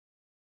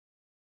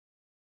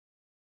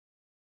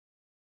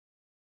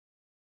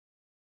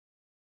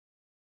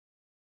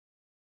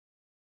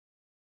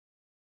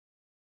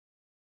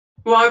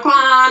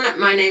Wagwan,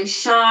 my name's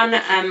Sean.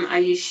 I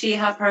use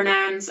she/her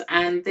pronouns,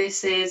 and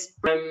this is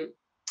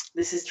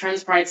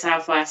Trans Pride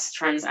Southwest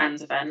Trans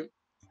Ends event.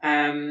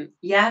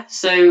 Yeah,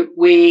 so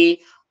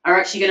we are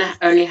actually going to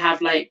only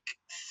have like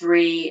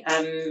three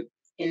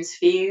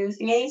interview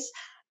thingies.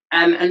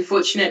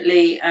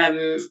 Unfortunately,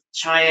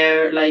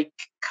 Chayo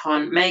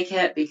can't make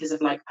it because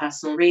of like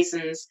personal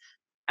reasons.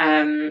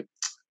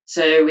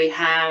 So we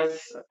have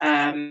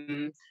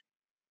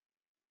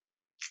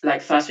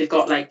first we've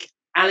got like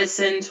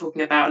Allison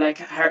talking about like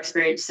her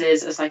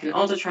experiences as like an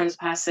older trans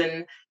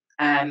person.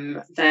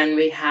 Then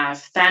we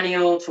have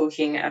Thaniel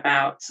talking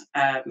about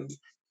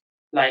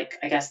like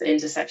I guess the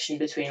intersection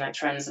between like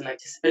trans and like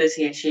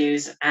disability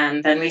issues,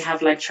 and then we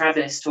have like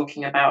Travis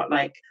talking about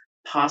like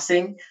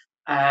passing.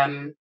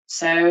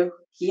 So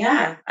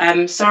yeah,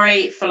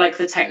 sorry for like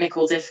the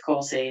technical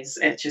difficulties.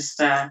 It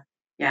just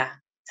yeah,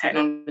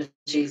 technology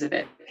is a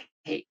bit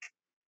peak.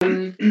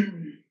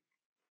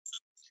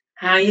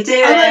 How you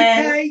doing?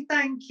 I'm okay,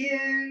 thank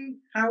you.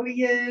 How are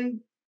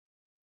you?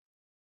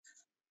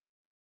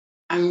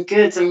 I'm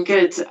good.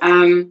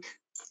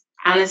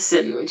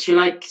 Alison, would you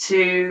like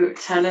to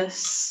tell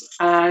us,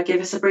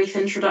 give us a brief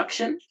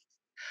introduction?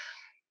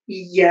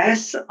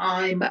 Yes,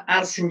 I'm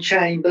Allison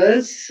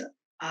Chambers.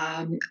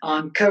 I'm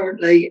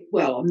currently,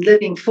 I'm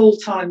living full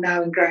time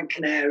now in Gran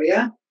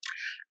Canaria,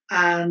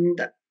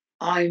 and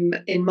I'm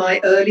in my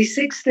early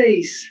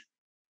 60s.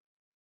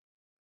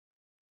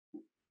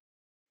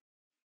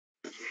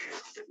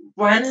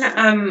 When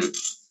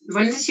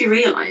did you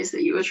realise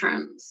that you were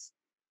trans?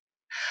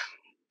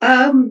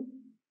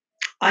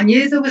 I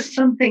knew there was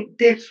something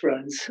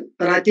different,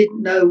 but I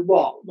didn't know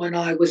what when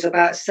I was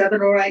about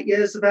 7 or 8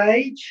 years of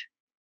age.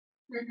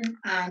 Mm-hmm.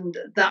 And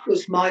that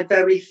was my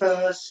very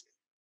first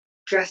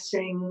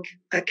dressing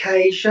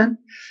occasion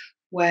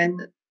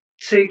when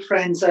two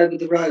friends over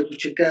the road,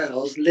 which are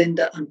girls,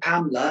 Linda and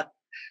Pamela,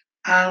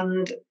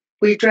 and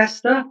we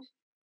dressed up.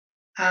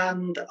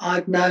 And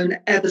I've known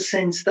ever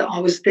since that I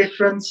was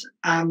different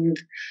and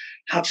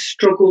have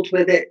struggled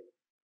with it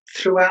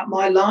throughout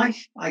my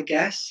life, I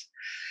guess.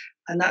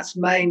 And that's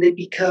mainly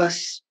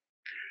because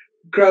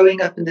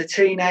growing up in the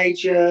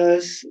teenage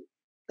years,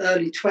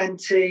 early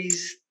 20s,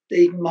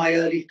 even my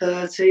early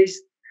 30s,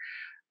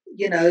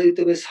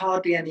 there was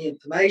hardly any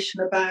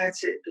information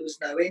about it. There was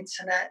no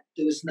internet.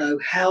 There was no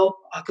help.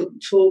 I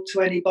couldn't talk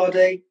to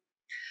anybody.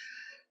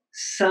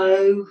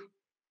 So,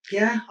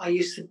 yeah, I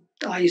used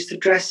to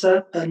dress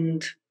up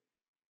and,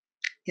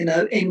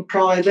 in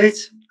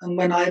private and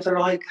whenever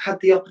I had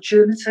the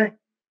opportunity.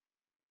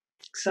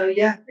 So,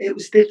 yeah, it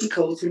was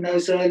difficult in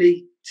those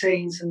early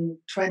teens and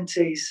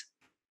 20s.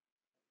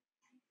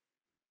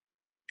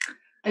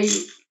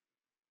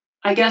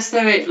 I guess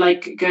though it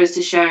like goes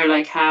to show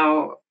like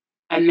how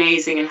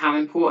amazing and how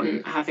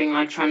important having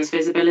like trans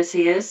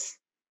visibility is.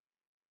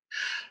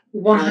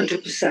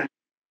 100%.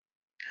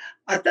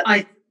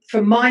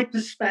 From my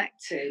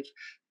perspective,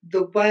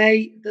 the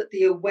way that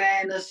the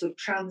awareness of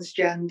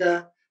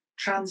transgender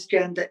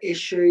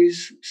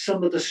issues,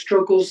 some of the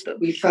struggles that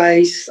we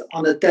face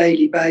on a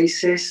daily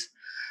basis,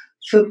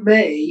 for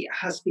me,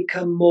 has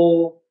become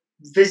more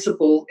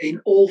visible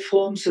in all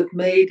forms of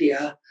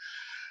media.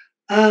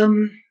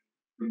 Kind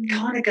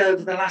of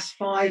over the last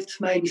 5 to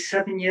maybe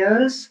 7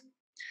 years.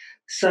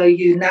 So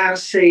you now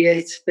see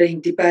it being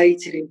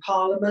debated in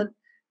Parliament.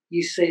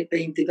 You see it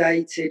being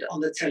debated on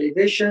the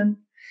television.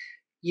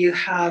 You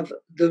have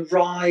the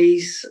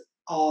rise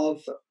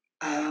of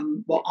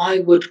what I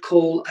would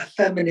call a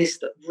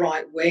feminist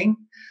right wing,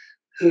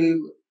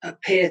 who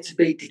appear to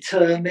be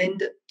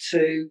determined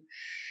to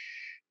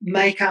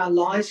make our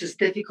lives as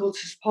difficult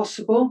as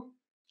possible.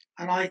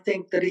 And I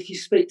think that if you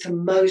speak to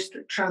most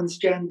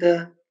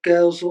transgender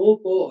girls or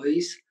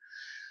boys,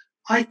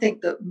 I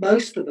think that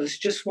most of us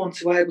just want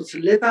to be able to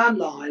live our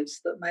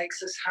lives that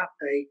makes us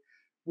happy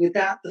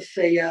without the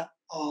fear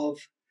of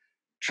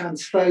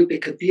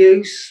transphobic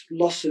abuse,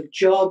 loss of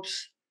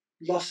jobs,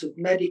 loss of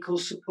medical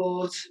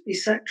support,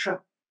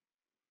 etc.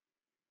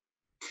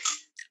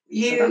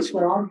 So that's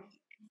where I'm.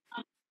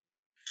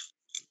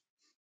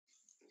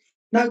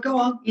 No, go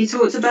on. You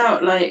talked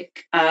about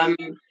like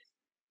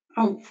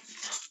oh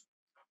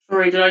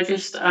sorry, did I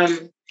just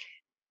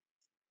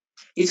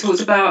you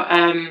talked about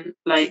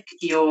like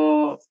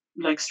your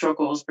like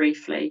struggles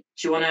briefly.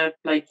 Do you want to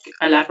like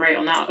elaborate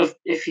on that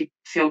if you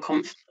feel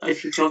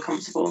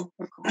comfortable,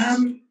 of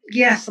course.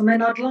 Yes, I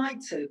mean I'd like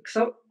to.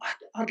 So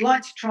I'd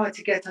like to try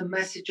to get a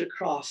message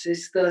across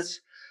is that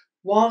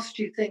whilst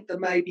you think there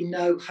may be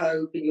no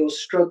hope and you're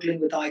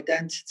struggling with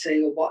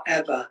identity or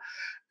whatever,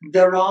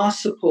 there are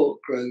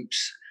support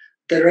groups.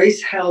 There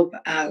is help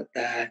out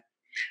there.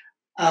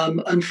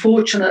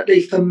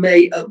 Unfortunately for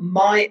me, at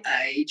my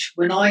age,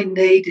 when I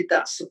needed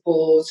that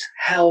support,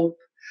 help,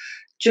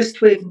 just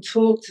to even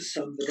talk to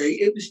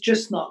somebody, it was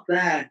just not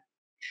there.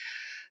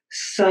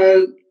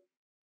 So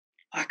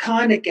I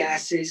kind of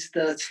guess is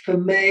that for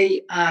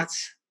me at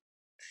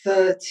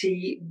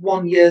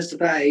 31 years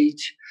of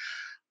age,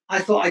 I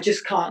thought I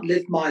just can't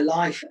live my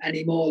life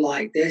anymore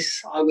like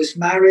this. I was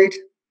married,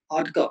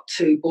 I'd got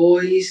two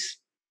boys,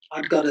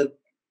 I'd got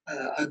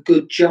a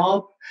good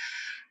job,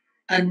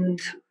 and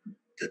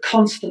the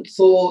constant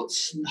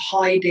thoughts and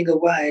hiding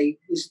away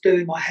was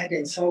doing my head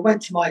in. So I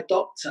went to my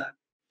doctor,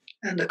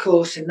 and of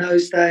course, in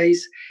those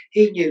days,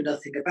 he knew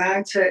nothing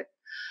about it.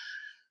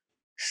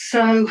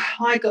 So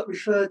I got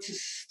referred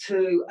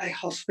to a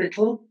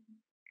hospital.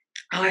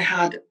 I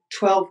had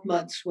 12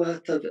 months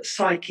worth of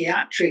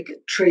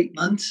psychiatric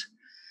treatment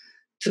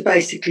to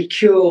basically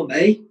cure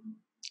me,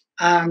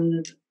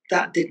 and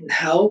that didn't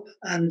help.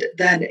 And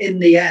then in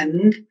the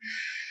end,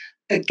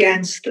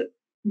 against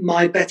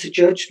my better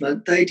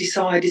judgment, they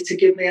decided to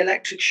give me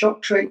electric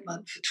shock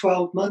treatment for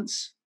 12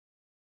 months,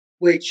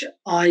 which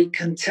I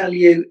can tell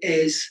you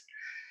is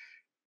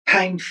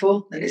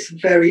painful and it's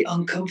very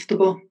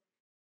uncomfortable.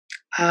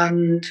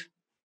 And,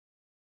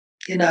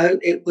 you know,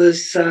 it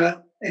was,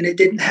 and it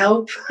didn't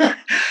help.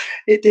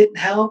 It didn't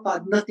help.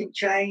 Nothing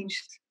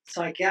changed.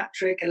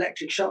 Psychiatric,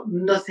 electric shock,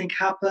 nothing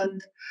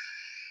happened.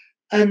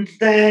 And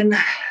then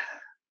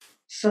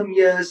some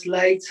years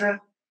later,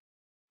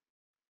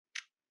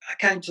 I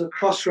came to a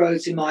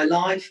crossroads in my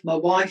life. My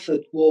wife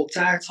had walked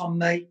out on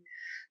me,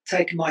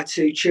 taken my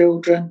 2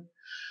 children,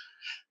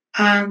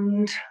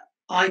 and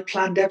I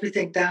planned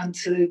everything down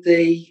to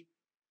the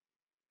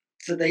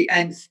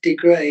nth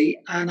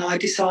degree, and I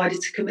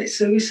decided to commit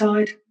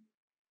suicide.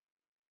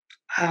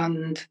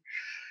 And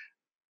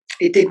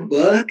it didn't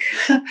work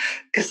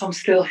because I'm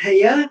still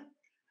here.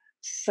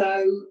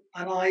 So,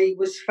 and I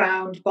was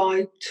found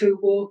by 2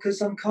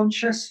 walkers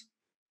unconscious,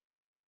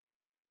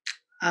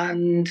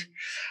 and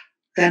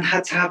then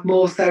had to have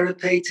more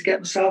therapy to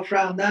get myself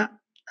around that.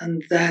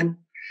 And then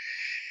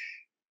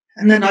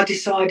I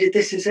decided,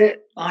 this is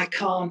it. I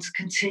can't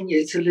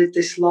continue to live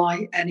this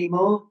lie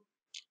anymore.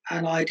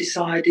 And I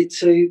decided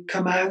to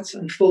come out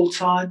and full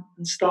time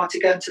and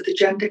started going to the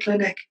gender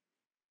clinic.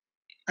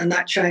 And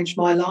that changed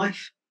my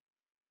life.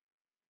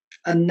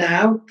 And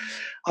now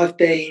I've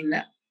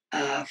been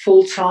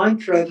full time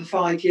for over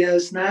 5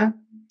 years now,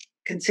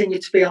 continue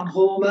to be on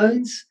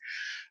hormones,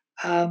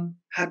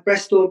 had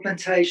breast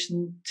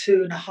augmentation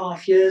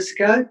 2.5 years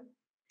ago,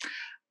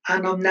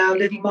 and I'm now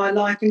living my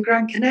life in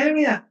Gran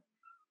Canaria.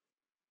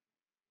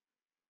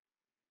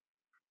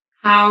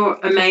 How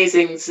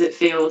amazing does it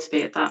feel to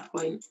be at that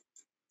point?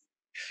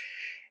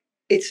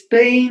 It's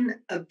been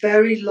a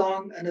very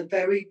long and a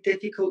very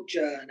difficult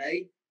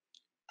journey,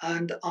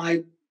 and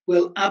I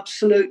will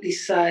absolutely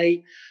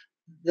say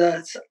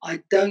that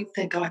I don't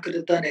think I could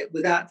have done it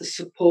without the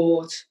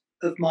support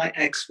of my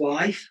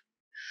ex-wife.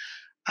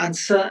 And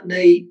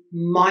certainly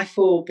my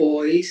 4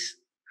 boys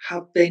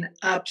have been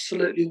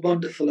absolutely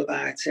wonderful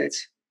about it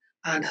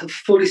and have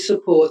fully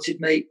supported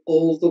me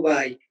all the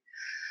way.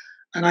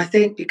 And I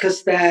think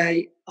because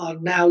they are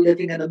now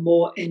living in a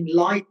more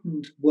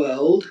enlightened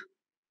world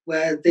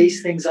where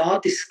these things are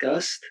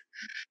discussed,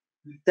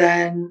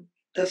 then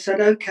they've said,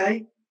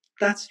 okay,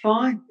 that's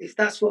fine. If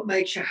that's what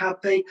makes you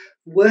happy,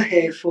 we're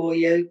here for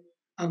you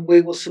and we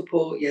will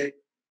support you.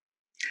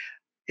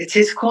 It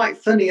is quite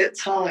funny at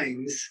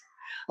times,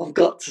 I've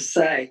got to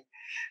say,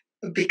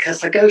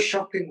 because I go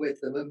shopping with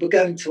them and we're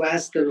going to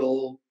Asda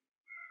or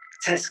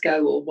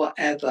Tesco or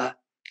whatever,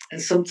 and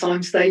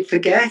sometimes they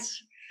forget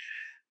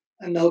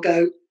and they'll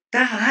go,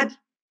 Dad,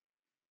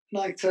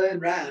 and I turn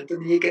round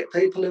and you get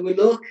people who will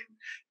look.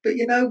 But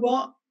you know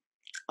what?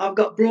 I've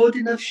got broad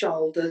enough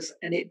shoulders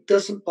and it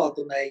doesn't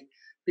bother me,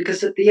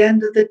 because at the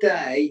end of the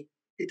day,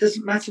 it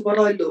doesn't matter what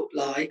I look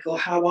like or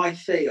how I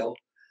feel.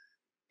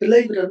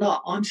 Believe it or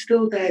not, I'm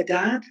still their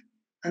dad,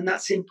 and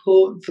that's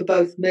important for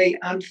both me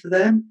and for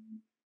them.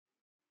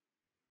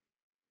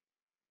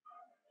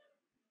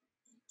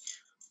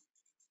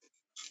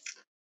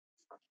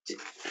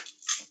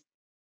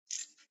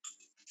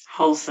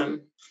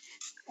 Wholesome.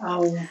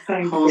 Oh,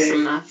 thank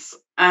Wholesomeness.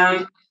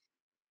 you.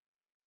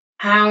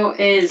 How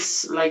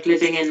is like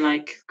living in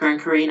like Gran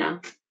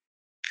Canaria?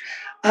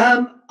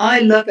 I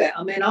love it.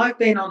 I mean, I've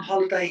been on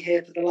holiday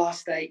here for the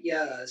last 8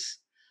 years,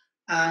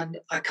 and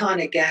I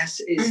kind of guess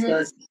is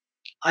that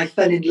I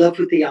fell in love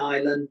with the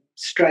island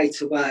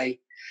straight away.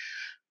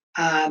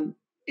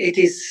 It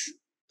is,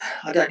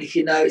 I don't know if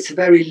you know, it's a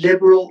very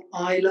liberal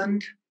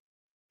island.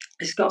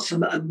 It's got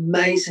some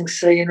amazing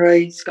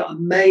scenery. It's got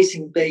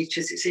amazing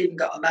beaches. It's even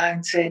got a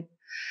mountain.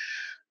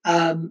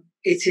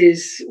 It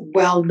is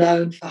well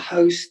known for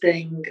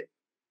hosting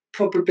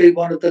probably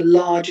one of the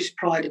largest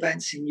pride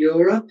events in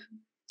Europe.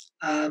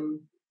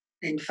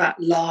 In fact,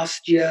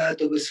 last year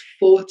there was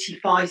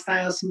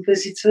 45,000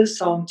 visitors,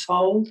 so I'm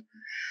told.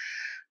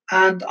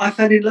 And I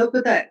fell in love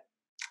with it.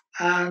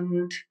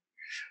 And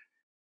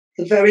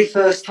the very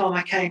first time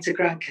I came to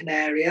Gran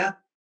Canaria,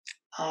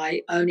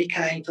 I only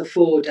came for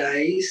 4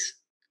 days.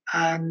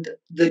 And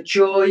the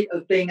joy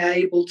of being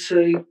able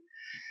to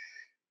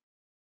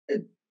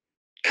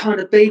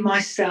kind of be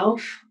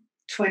myself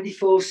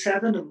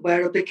 24/7 and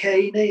wear a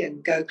bikini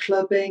and go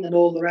clubbing and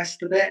all the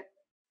rest of it.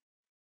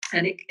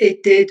 And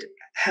it did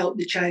help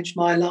me change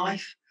my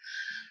life.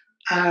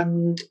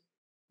 And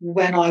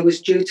when I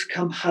was due to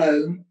come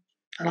home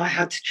and I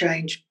had to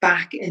change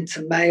back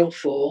into male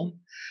form,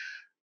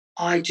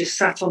 I just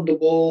sat on the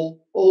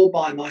wall all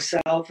by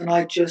myself and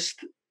I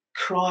just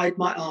cried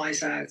my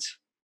eyes out,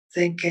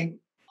 thinking,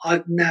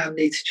 I now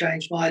need to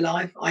change my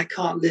life. I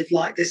can't live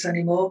like this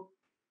anymore.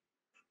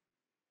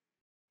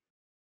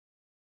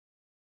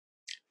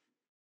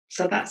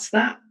 So that's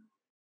that.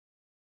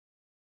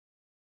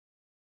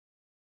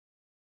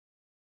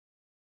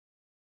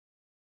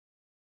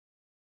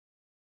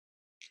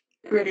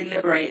 Really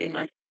liberating,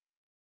 like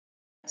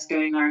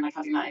going there and like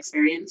having that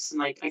experience. And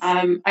like,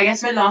 I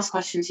guess my last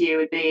question to you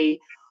would be,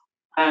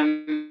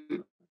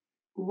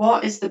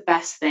 what is the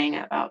best thing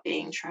about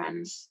being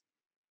trans?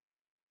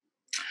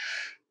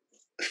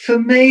 For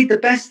me, the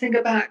best thing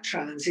about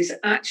trans is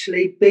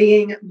actually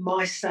being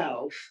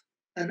myself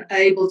and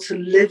able to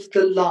live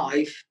the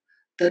life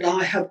that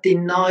I have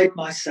denied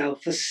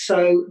myself for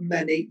so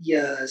many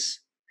years.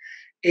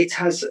 It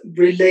has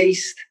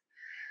released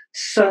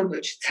so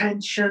much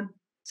tension,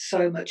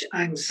 so much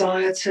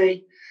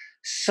anxiety,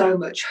 so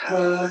much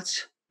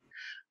hurt.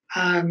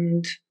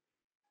 And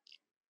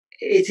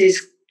it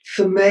is,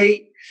 for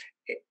me,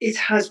 it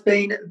has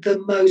been the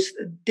most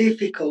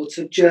difficult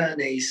of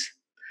journeys.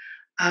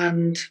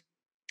 And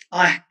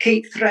I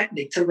keep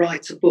threatening to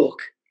write a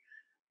book,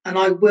 and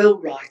I will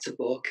write a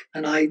book.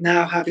 And I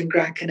now have in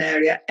Gran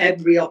Canaria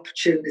every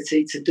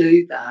opportunity to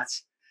do that.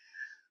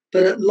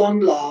 But at long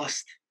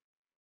last,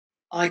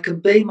 I can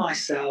be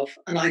myself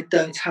and I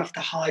don't have to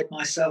hide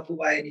myself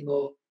away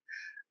anymore.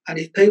 And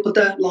if people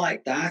don't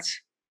like that,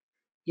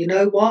 you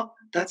know what?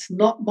 That's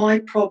not my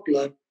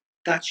problem.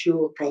 That's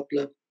your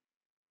problem.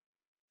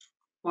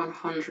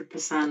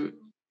 100%.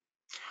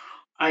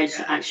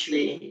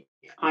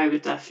 I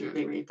would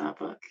definitely read that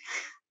book.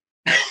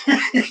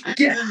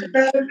 Yeah,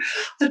 no,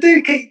 I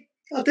do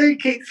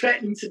keep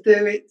threatening to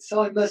do it,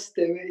 so I must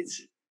do it.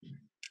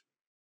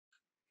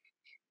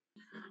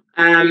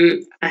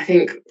 I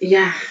think,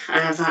 yeah,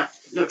 that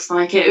looks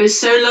like it. It was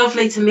so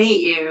lovely to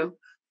meet you.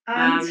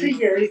 And to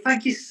you,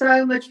 thank you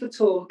so much for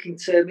talking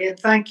to me, and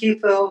thank you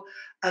for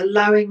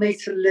allowing me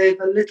to live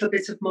a little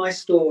bit of my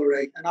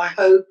story. And I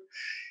hope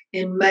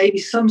in maybe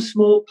some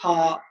small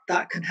part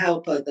that can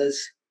help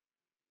others.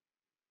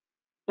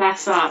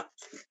 Bless up.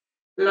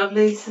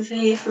 Lovely to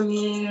hear from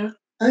you.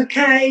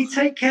 Okay,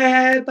 take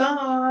care.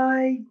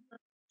 Bye.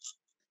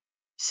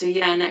 So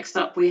yeah, next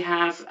up we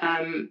have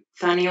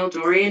Thaniel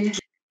Dorian, who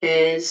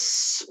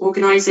is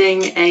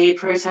organising a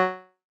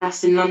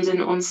protest in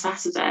London on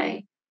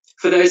Saturday.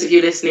 For those of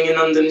you listening in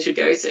London, should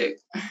go to.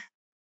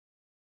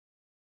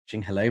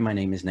 Hello, my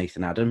name is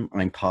Nathan Adam.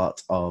 I'm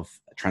part of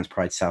Trans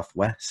Pride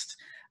Southwest.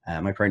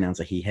 My pronouns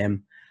are he,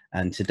 him.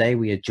 And today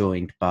we are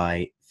joined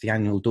by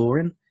Thaniel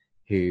Dorian,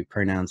 who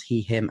pronouns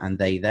he, him, and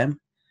they, them.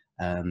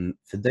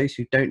 For those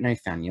who don't know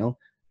Thaniel,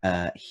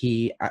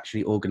 he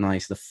actually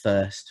organised the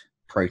first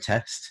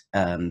protest,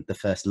 the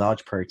first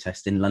large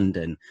protest in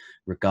London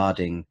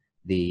regarding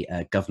the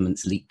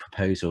government's leaked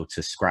proposal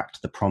to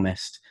scrap the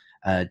promised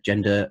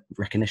Gender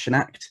Recognition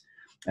Act,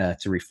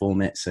 to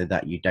reform it so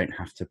that you don't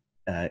have to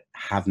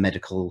have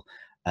medical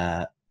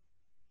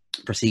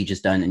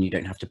procedures done, and you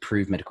don't have to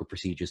prove medical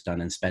procedures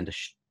done and spend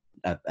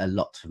a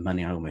lot of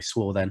money. I almost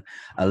swore then.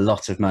 A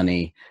lot of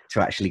money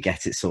to actually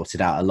get it sorted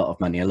out. A lot of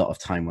money, a lot of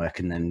time work,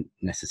 and then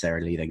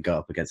necessarily then go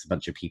up against a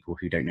bunch of people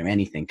who don't know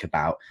anything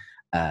about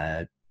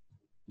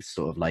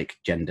sort of like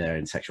gender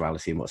and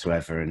sexuality and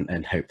whatsoever,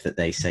 and hope that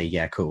they say,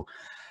 yeah, cool.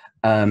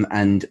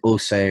 And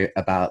also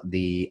about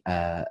the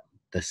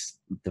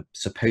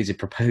supposed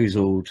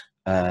proposed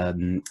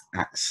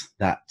acts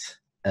that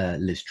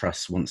Liz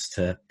Truss wants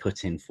to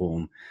put in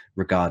form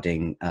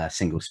regarding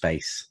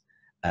single-sex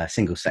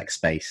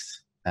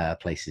space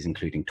places,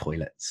 including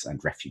toilets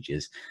and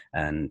refuges,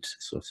 and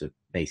sort of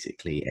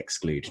basically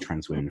exclude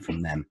trans women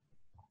from them.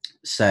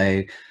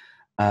 So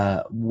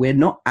we're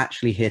not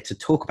actually here to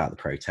talk about the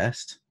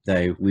protest,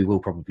 though we will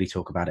probably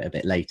talk about it a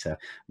bit later.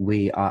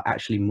 We are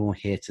actually more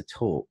here to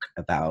talk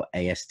about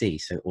ASD,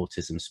 so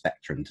autism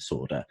spectrum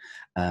disorder.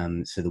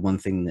 So the one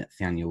thing that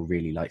Thaniel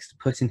really likes to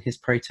put in his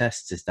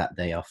protests is that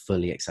they are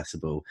fully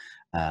accessible,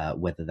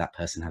 whether that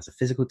person has a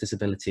physical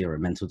disability or a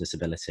mental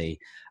disability,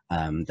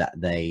 that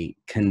they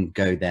can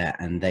go there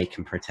and they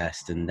can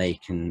protest and they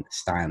can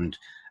stand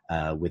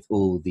with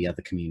all the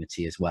other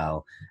community as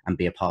well and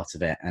be a part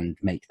of it and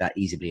make that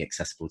easily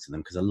accessible to them.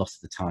 Because a lot of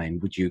the time,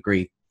 would you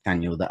agree,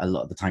 Thaniel, that a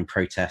lot of the time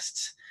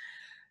protests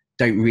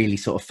don't really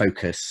sort of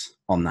focus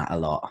on that a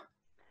lot?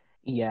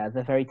 Yeah,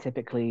 they're very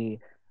typically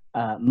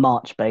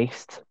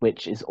march-based,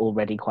 which is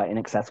already quite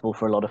inaccessible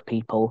for a lot of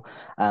people.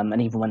 And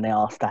even when they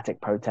are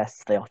static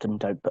protests, they often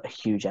don't put a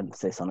huge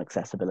emphasis on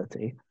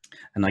accessibility.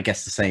 And I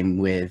guess the same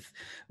with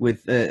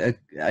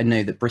I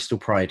know that Bristol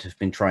Pride have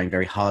been trying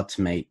very hard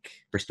to make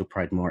Bristol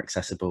Pride more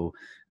accessible,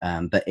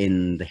 but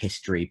in the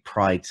history,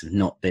 Prides have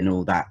not been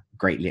all that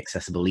greatly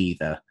accessible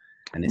either,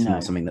 and it's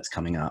more something that's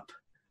coming up.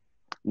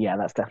 Yeah,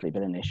 that's definitely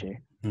been an issue.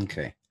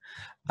 Okay.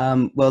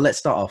 Well, let's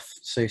start off.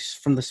 So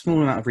from the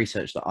small amount of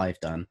research that I've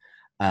done,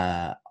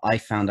 I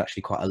found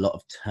actually quite a lot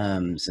of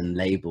terms and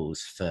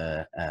labels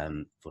for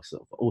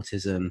sort of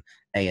autism,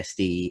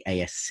 ASD,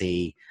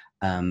 ASC,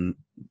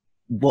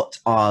 what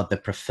are the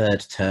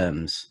preferred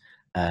terms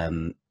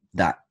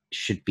that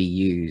should be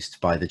used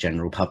by the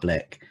general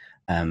public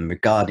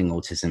regarding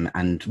autism,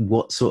 and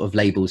what sort of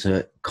labels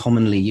are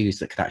commonly used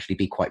that could actually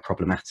be quite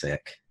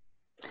problematic?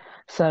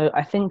 So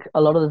I think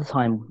a lot of the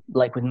time,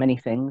 like with many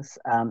things,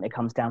 it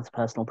comes down to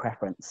personal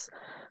preference.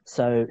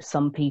 So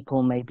some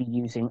people may be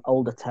using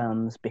older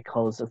terms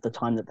because of the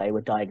time that they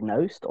were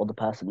diagnosed or the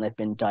person they've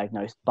been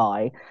diagnosed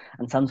by,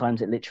 and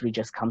sometimes it literally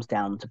just comes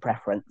down to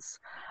preference.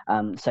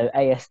 So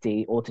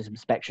ASD, autism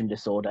spectrum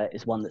disorder,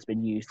 is one that's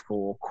been used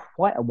for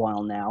quite a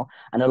while now,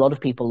 and a lot of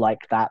people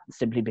like that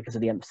simply because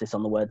of the emphasis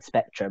on the word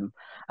spectrum.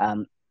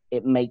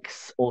 It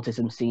makes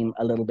autism seem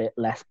a little bit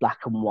less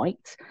black and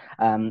white.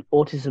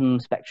 Autism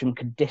spectrum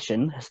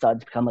condition has started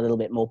to become a little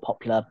bit more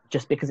popular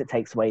just because it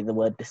takes away the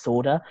word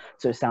disorder,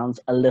 so it sounds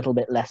a little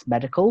bit less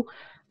medical.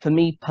 For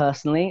me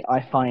personally,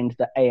 I find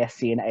that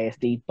ASC and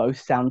ASD both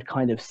sound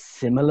kind of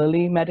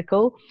similarly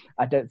medical.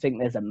 I don't think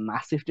there's a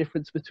massive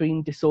difference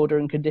between disorder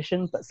and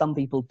condition, but some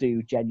people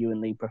do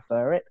genuinely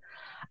prefer it.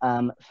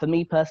 For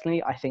me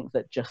personally, I think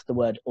that just the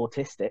word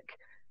autistic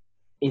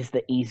is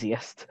the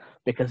easiest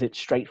because it's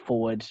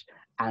straightforward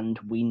and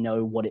we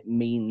know what it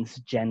means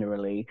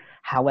generally.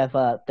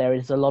 However, there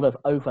is a lot of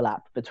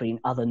overlap between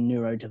other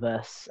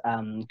neurodiverse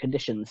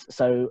conditions.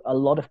 So a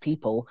lot of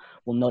people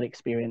will not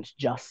experience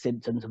just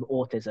symptoms of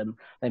autism.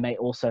 They may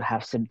also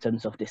have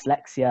symptoms of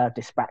dyslexia,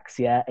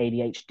 dyspraxia,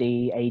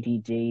 ADHD,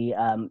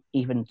 ADD,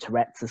 even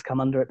Tourette's has come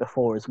under it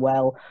before as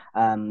well.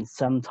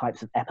 Some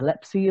types of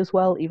epilepsy as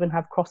well even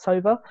have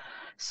crossover.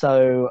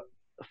 So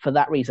for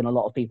that reason, a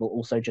lot of people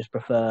also just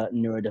prefer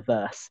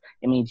neurodiverse.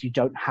 It means you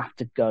don't have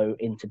to go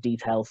into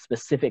details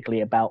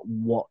specifically about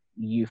what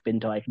you've been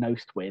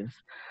diagnosed with,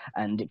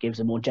 and it gives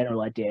a more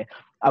general idea.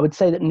 I would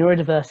say that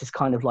neurodiverse is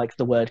kind of like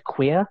the word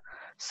queer,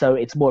 so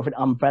it's more of an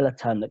umbrella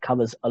term that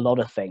covers a lot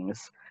of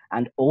things.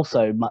 And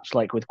also, much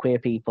like with queer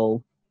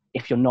people,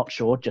 if you're not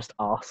sure, just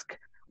ask.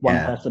 One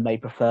person may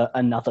prefer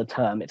another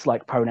term. It's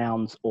like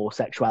pronouns or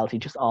sexuality,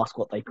 just ask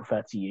what they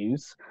prefer to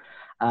use.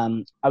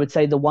 I would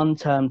say the one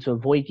term to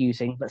avoid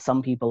using, but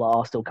some people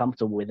are still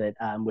comfortable with it,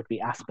 would be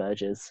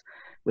Asperger's,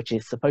 which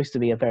is supposed to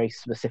be a very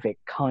specific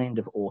kind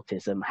of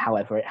autism.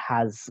 However, it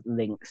has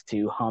links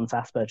to Hans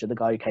Asperger. The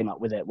guy who came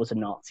up with it was a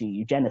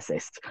Nazi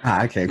eugenicist.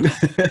 Ah, okay.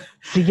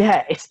 So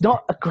yeah, it's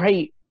not a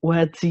great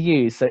word to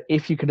use. So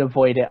if you can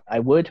avoid it, I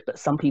would. But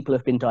some people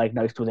have been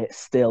diagnosed with it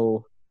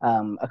still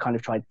are kind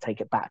of trying to take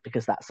it back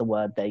because that's a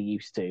word they're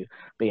used to.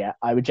 But yeah,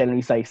 I would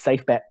generally say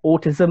safe bet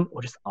autism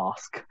or just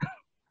ask.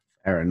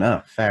 Fair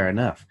enough. Fair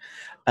enough.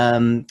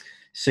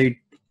 So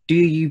do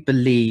you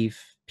believe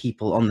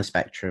people on the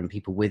spectrum,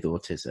 people with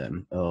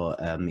autism or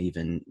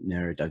even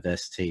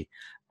neurodiversity,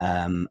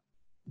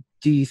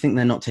 do you think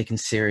they're not taken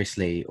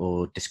seriously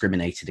or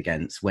discriminated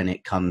against when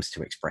it comes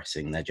to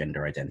expressing their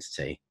gender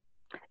identity?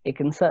 It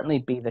can certainly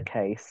be the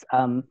case.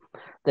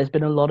 There's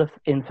been a lot of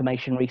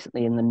information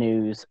recently in the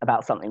news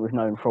about something we've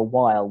known for a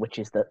while, which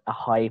is that a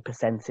high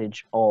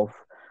percentage of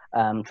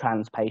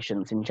trans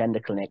patients in gender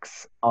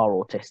clinics are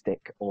autistic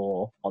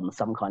or on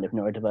some kind of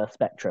neurodiverse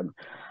spectrum.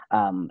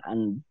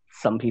 And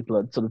some people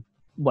are sort of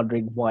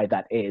wondering why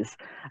that is.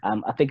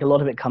 I think a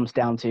lot of it comes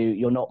down to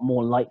you're not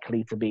more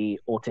likely to be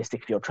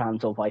autistic if you're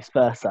trans or vice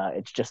versa.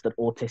 It's just that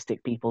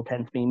autistic people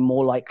tend to be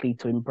more likely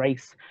to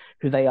embrace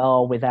who they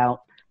are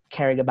without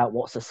caring about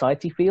what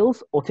society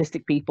feels.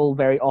 Autistic people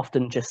very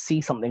often just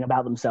see something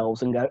about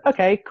themselves and go,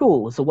 okay,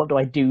 cool, so what do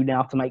I do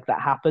now to make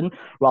that happen,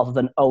 rather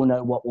than, oh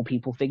no, what will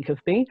people think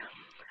of me?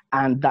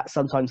 And that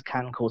sometimes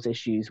can cause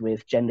issues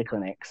with gender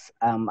clinics.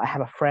 I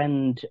have a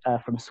friend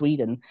from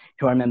Sweden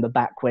who I remember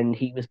back when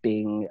he was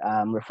being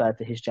referred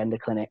to his gender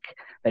clinic,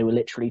 they were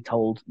literally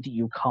told that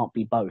you can't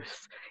be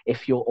both.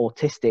 If you're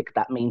autistic,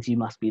 that means you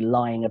must be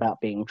lying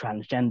about being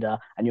transgender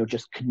and you're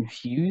just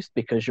confused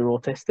because you're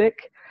autistic.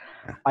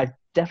 I've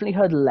definitely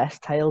heard less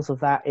tales of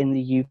that in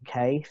the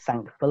UK,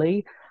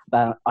 thankfully,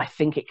 but I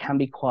think it can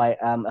be quite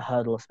a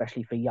hurdle,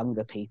 especially for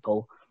younger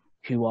people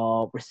who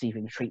are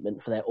receiving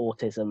treatment for their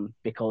autism,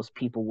 because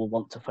people will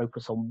want to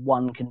focus on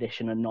one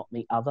condition and not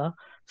the other.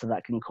 So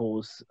that can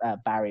cause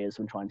barriers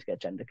when trying to get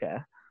gender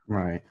care.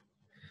 Right.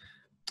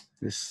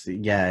 It's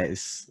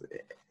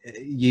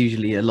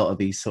usually a lot of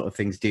these sort of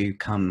things do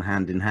come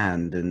hand in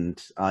hand.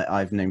 And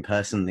I've known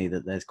personally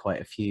that there's quite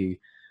a few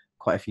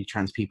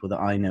trans people that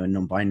I know and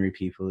non-binary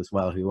people as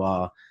well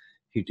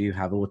who do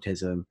have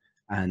autism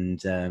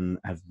and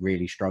have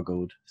really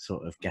struggled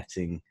sort of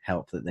getting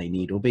help that they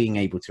need or being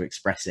able to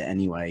express it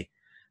anyway.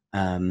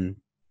 Do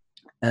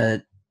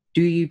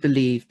you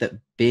believe that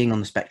being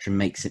on the spectrum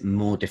makes it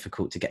more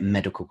difficult to get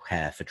medical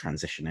care for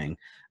transitioning,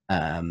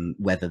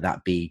 whether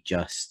that be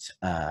just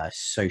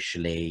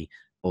socially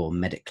or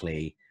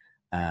medically,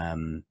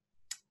 and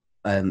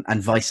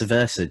vice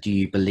versa? Do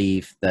you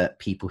believe that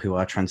people who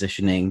are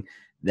transitioning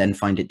then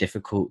find it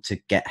difficult to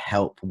get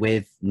help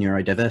with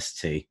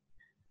neurodiversity?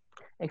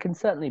 It can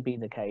certainly be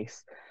the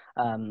case.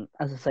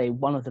 As I say,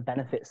 one of the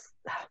benefits,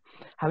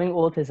 having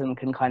autism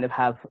can kind of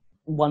have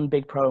one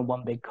big pro and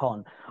one big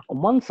con.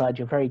 On one side,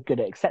 you're very good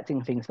at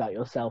accepting things about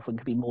yourself and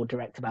can be more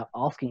direct about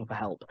asking for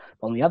help.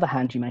 But on the other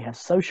hand, you may have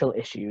social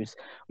issues,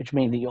 which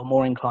mean that you're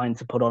more inclined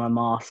to put on a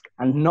mask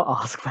and not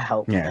ask for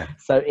help. Yeah.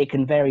 So it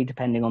can vary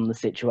depending on the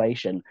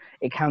situation.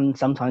 It can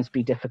sometimes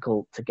be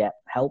difficult to get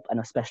help, and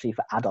especially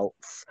for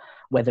adults,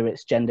 whether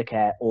it's gender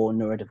care or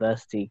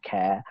neurodiversity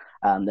care.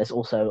 There's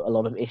also a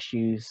lot of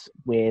issues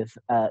with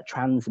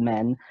trans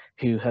men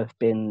who have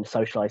been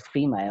socialized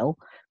female,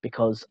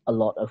 because a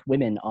lot of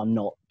women are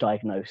not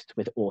diagnosed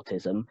with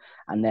autism,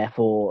 and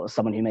therefore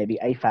someone who may be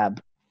AFAB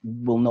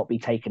will not be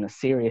taken as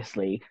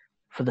seriously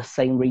for the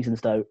same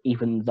reasons, though,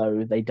 even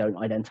though they don't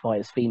identify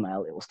as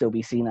female. It will still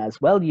be seen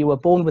as, well, you were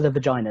born with a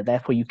vagina,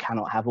 therefore you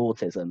cannot have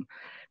autism,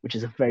 which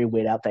is a very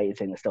weird, outdated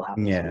thing that still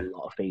happens to a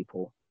lot of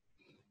people.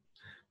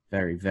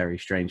 Very, very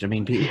strange. I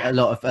mean, a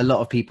lot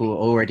of people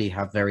already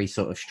have very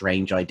sort of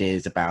strange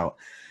ideas about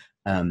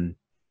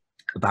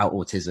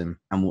autism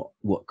and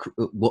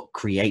what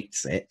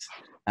creates it,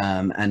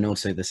 and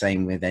also the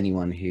same with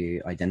anyone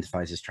who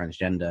identifies as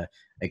transgender.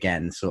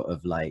 Again, sort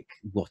of like,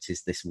 what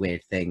is this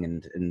weird thing?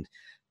 And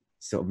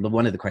sort of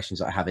one of the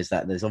questions that I have is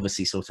that there's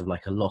obviously sort of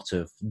like a lot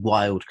of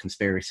wild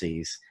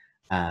conspiracies,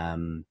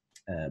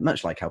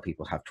 much like how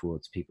people have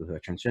towards people who are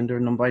transgender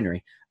and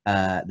non-binary,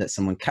 that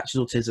someone catches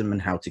autism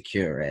and how to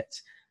cure it,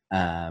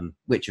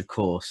 which of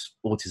course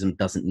autism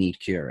doesn't need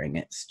curing.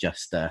 It's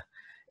just a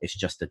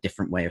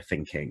different way of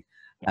thinking.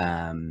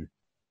 What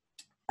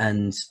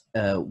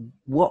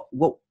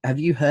have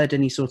you heard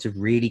any sort of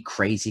really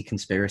crazy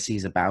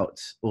conspiracies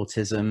about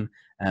autism?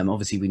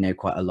 Obviously we know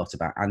quite a lot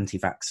about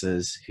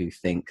anti-vaxxers who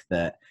think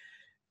that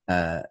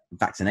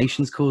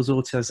vaccinations cause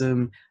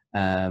autism.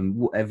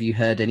 Have you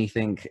heard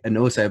anything, and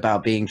also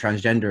about being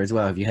transgender as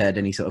well? Have you heard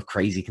any sort of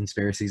crazy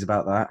conspiracies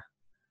about that?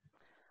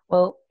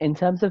 Well, in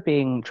terms of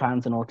being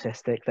trans and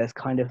autistic, there's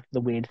kind of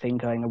the weird thing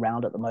going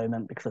around at the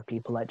moment because of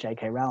people like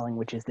J.K. Rowling,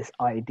 which is this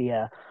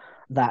idea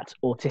that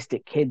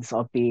autistic kids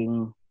are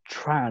being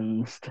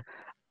transed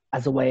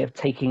as a way of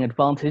taking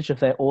advantage of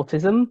their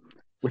autism,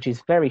 which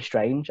is very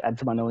strange, and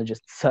to my knowledge has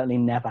certainly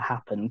never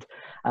happened.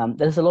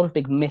 There's a lot of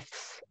big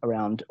myths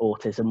around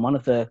autism. One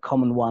of the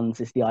common ones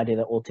is the idea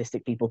that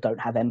autistic people don't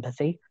have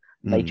empathy.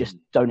 They just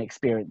don't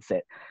experience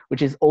it,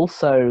 which is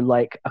also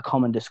like a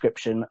common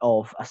description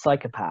of a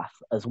psychopath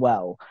as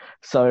well.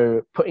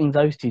 So putting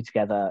those two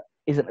together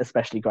isn't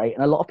especially great.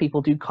 And a lot of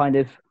people do kind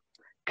of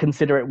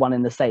consider it one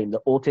and the same, that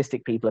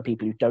autistic people are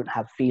people who don't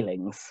have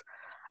feelings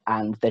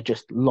and they're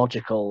just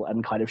logical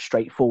and kind of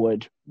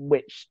straightforward,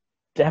 which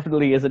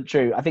definitely isn't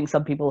true. I think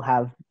some people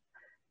have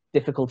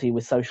difficulty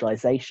with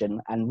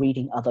socialization and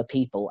reading other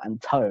people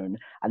and tone,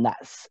 and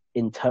that's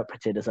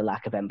interpreted as a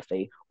lack of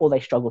empathy, or they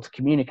struggle to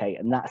communicate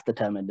and that's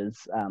determined as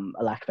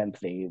a lack of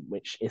empathy,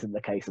 which isn't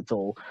the case at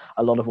all.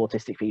 A lot of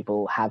autistic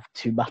people have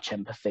too much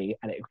empathy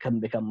and it can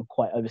become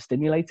quite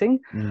overstimulating.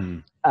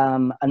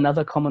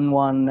 Another common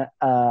one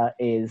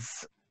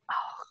is,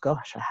 oh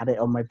gosh, I had it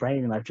on my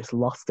brain and I've just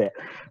lost it.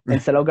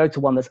 Instead I'll go to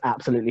one that's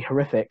absolutely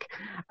horrific.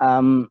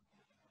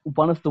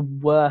 One of the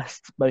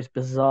worst, most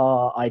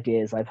bizarre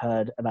ideas I've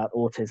heard about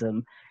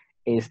autism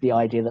is the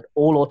idea that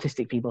all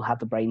autistic people have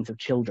the brains of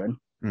children.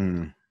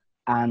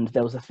 And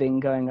there was a thing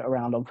going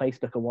around on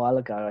Facebook a while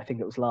ago, I think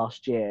it was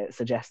last year,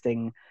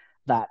 suggesting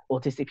that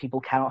autistic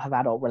people cannot have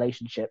adult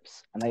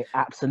relationships and they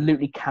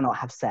absolutely cannot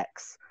have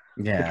sex.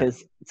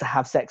 Because to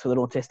have sex with an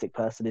autistic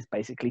person is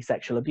basically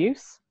sexual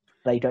abuse.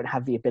 They don't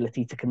have the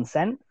ability to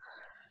consent,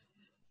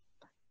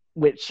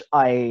 which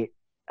I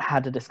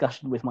had a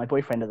discussion with my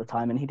boyfriend at the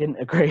time and he didn't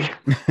agree.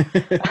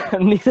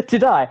 And neither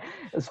did I.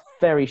 It was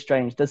very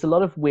strange. There's a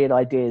lot of weird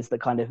ideas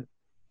that kind of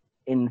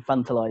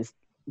infantilize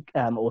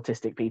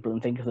autistic people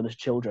and think of them as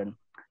children.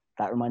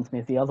 That reminds me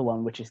of the other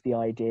one, which is the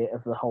idea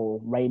of the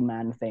whole Rain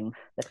Man thing,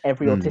 that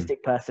every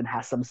autistic person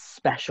has some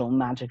special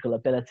magical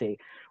ability,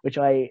 which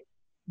I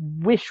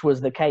wish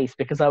was the case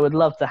because I would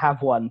love to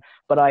have one,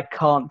 but I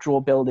can't draw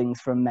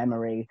buildings from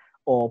memory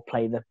or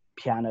play the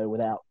piano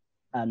without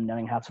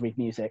knowing how to read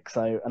music.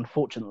 So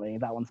unfortunately,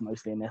 that one's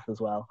mostly a myth as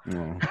well.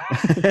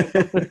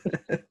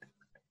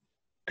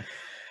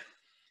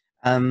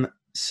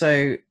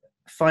 So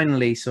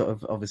finally, sort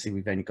of, obviously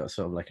we've only got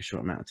sort of like a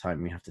short amount of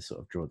time. We have to sort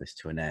of draw this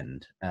to an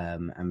end.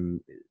 And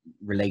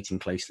relating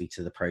closely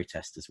to the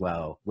protest as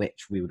well,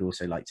 which we would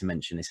also like to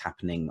mention is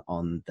happening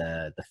on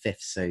the 5th.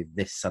 So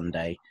this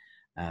Sunday,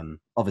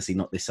 obviously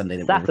not this Sunday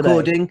that we're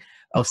recording.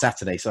 Oh,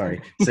 Saturday,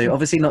 sorry. So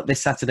obviously not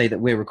this Saturday that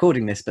we're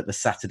recording this, but the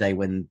Saturday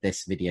when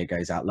this video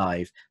goes out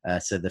live.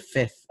 So the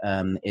 5th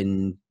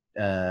in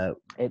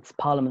it's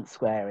Parliament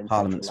Square in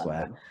Parliament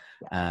Square.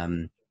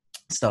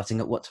 Starting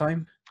at what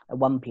time? At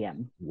 1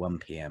 p.m. 1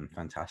 p.m.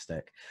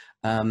 Fantastic.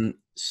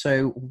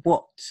 So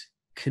what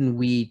can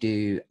we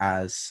do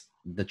as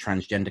the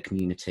transgender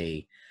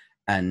community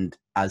and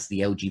as the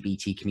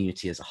LGBT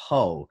community as a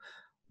whole?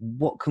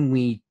 What can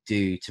we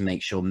do to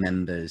make sure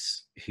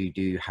members who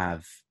do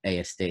have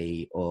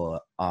ASD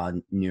or are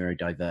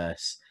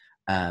neurodiverse,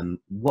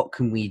 what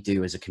can we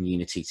do as a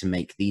community to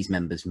make these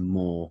members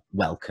more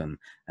welcome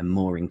and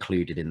more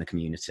included in the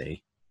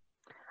community?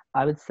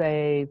 I would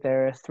say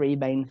there are three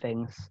main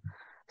things.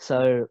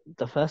 So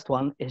the first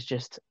one is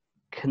just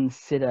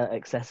consider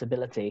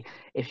accessibility.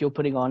 If you're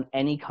putting on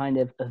any kind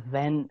of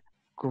event,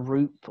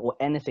 group, or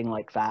anything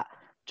like that,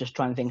 just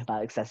try and think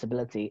about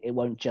accessibility. It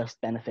won't just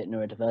benefit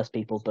neurodiverse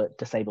people, but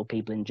disabled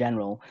people in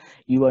general.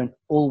 You won't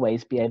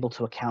always be able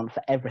to account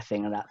for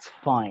everything, and that's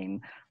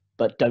fine,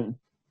 but don't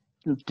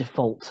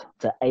default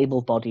to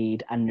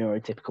able-bodied and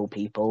neurotypical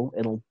people.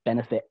 It'll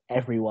benefit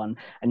everyone,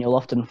 and you'll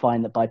often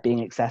find that by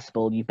being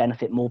accessible you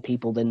benefit more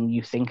people than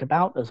you think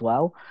about as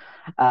well.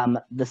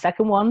 The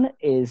second one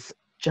is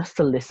just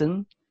to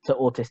listen to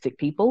autistic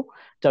people.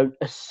 Don't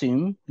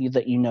assume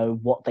that you know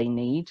what they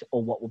need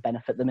or what will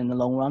benefit them in the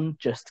long run.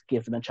 Just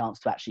give them a chance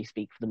to actually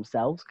speak for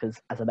themselves, because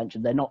as I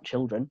mentioned, they're not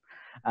children.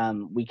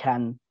 We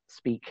can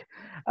speak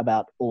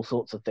about all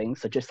sorts of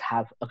things, so just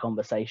have a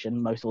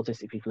conversation. Most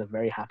autistic people are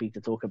very happy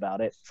to talk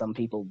about it. Some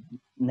people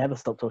never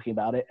stop talking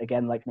about it,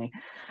 again, like me.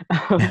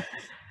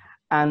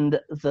 And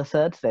the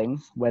third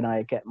thing, when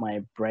I get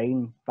my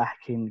brain back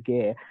in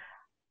gear,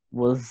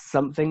 was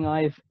something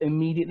I've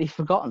immediately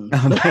forgotten.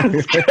 Oh, no.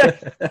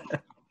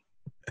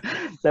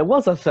 There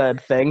was a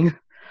third thing.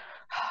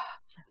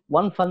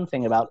 One fun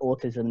thing about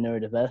autism and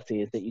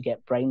neurodiversity is that you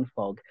get brain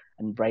fog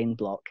and brain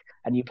block,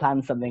 and you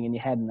plan something in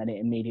your head and then it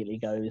immediately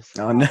goes,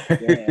 Oh, no.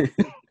 Yeah.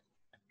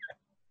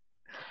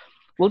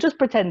 We'll just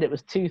pretend it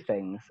was two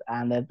things,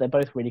 and they're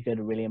both really good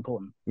and really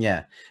important.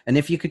 Yeah. And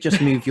if you could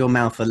just move your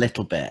mouth a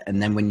little bit, and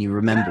then when you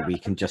remember, we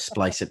can just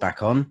splice it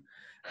back on,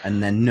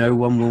 and then no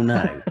one will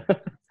know.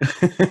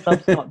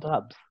 Subs not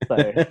dubs.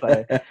 So.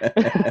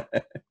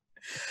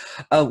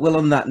 Oh, well,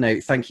 on that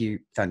note, thank you,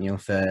 Thaniel,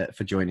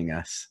 for joining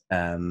us,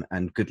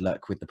 and good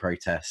luck with the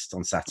protest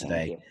on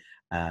Saturday.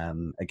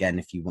 Again,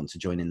 if you want to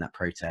join in that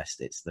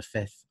protest, it's the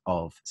 5th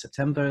of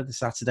September, the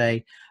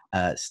Saturday.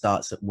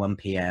 Starts at 1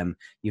 p.m.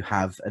 You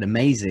have an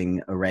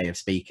amazing array of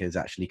speakers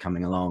actually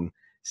coming along,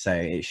 so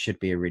it should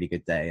be a really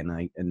good day.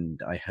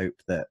 And I hope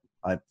that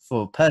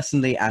for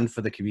personally and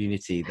for the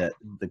community, that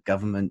the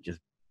government just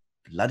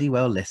bloody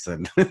well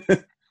listen.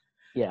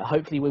 Yeah,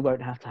 hopefully we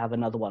won't have to have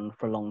another one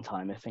for a long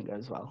time if things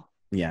goes well.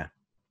 Yeah,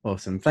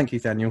 awesome. Thank you,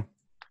 Thaniel.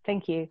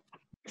 Thank you.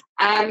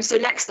 So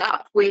next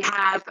up we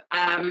have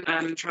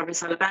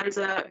Travis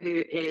Alabanza,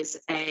 who is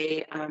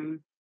a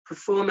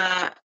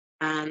performer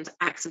and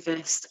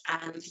activist,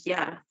 and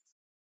yeah.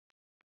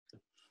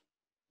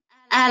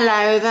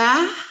 Hello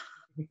there.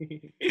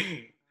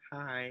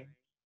 Hi.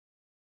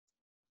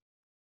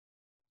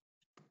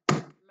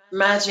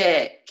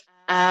 Magic.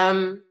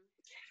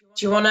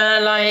 Do you want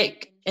to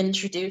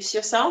introduce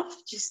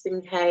yourself, just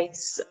in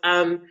case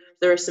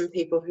there are some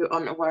people who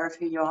aren't aware of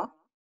who you are?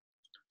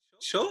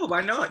 Sure,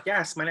 why not?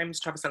 Yes, my name is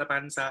Travis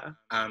Alabanza.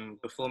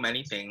 Before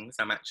many things,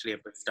 I'm actually a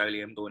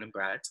Bristolian born and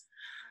bred.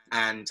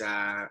 And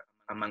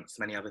amongst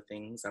many other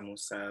things, I'm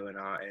also an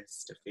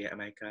artist, a theatre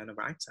maker, and a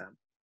writer.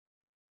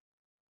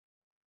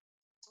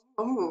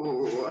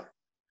 Oh,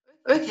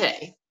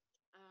 okay.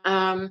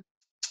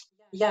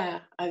 Yeah,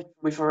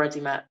 we've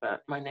already met,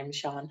 but my name is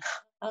Sean.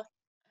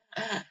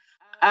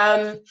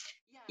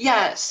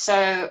 Yeah,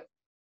 so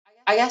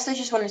I guess I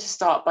just wanted to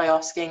start by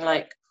asking,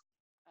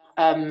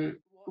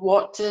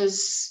 what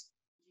does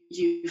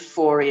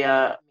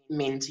euphoria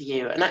mean to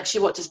you? And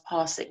actually, what does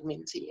passing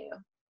mean to you?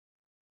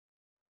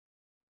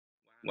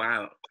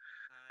 Wow.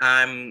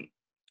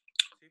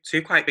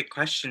 Two quite big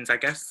questions. I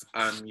guess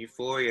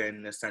euphoria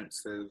in the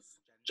sense of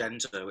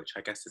gender, which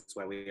I guess is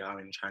where we are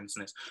in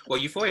transness. Well,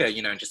 euphoria,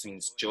 just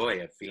means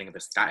joy, a feeling of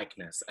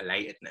ecstaticness,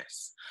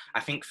 elatedness.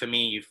 I think for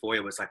me,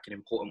 euphoria was an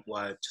important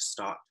word to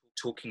start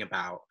talking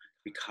about,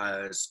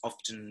 because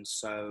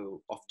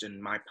so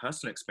often my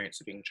personal experience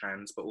of being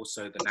trans, but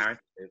also the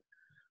narrative,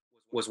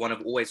 was one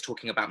of always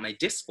talking about my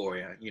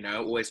dysphoria,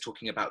 always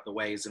talking about the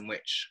ways in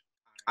which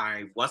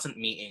I wasn't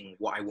meeting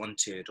what I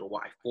wanted, or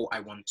what I thought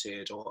I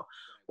wanted, or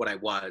what I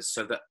was.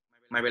 So that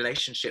my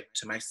relationship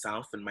to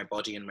myself and my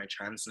body and my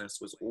transness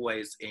was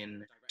always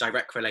in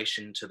direct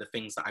relation to the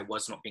things that I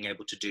was not being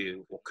able to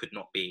do or could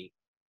not be.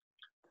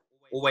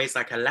 Always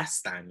like a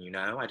less than,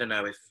 I don't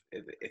know if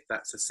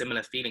that's a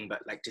similar feeling,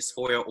 but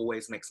dysphoria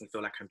always makes me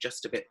feel like I'm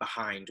just a bit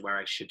behind where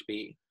I should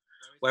be.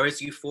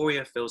 Whereas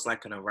euphoria feels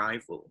like an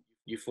arrival.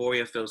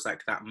 Euphoria feels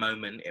like that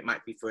moment. It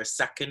might be for a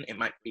second, it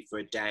might be for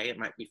a day, it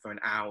might be for an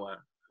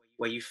hour,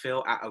 where you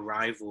feel at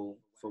arrival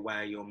for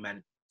where you're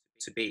meant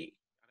to be.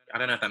 I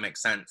don't know if that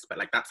makes sense, but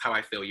that's how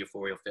I feel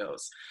euphoria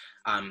feels.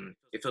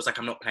 It feels like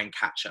I'm not playing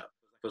catch up.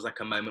 It feels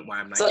like a moment where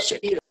I'm like, Such a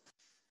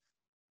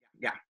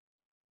yeah.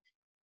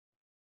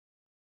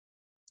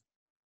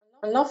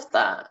 I love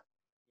that.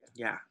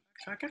 Yeah.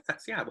 So I guess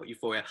that's what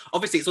euphoria.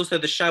 Obviously, it's also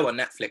the show on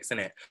Netflix, isn't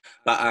it?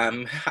 But I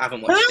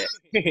haven't watched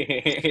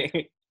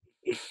it.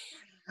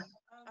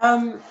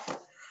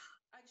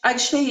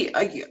 Actually,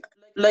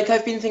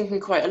 I've been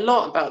thinking quite a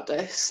lot about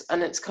this,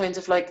 and it's kind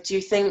of do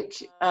you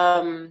think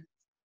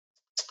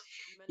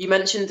you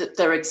mentioned that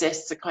there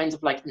exists a kind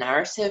of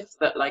narrative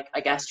that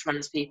I guess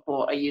trans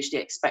people are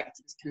usually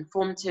expected to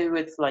conform to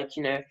with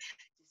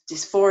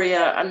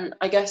dysphoria, and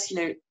I guess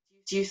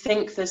do you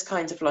think there's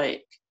kind of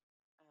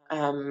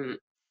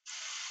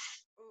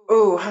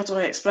how do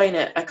I explain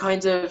it? A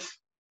kind of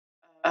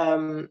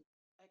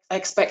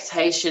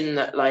expectation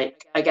that,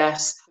 like, I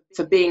guess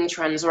for being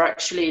trans, or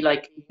actually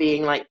like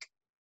being like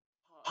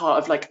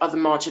part of like other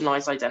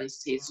marginalized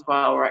identities as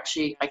well, we're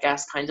actually, I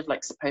guess, kind of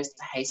like supposed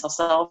to hate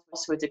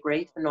ourselves to a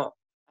degree for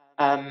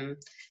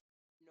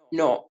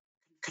not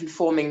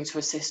conforming to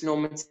a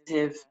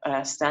cis-normative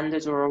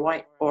standard, or a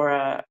white, or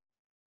a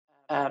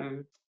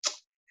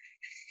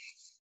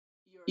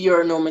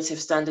Euronormative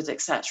standard,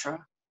 etc.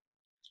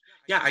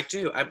 Yeah, I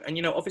do. And,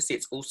 you know, obviously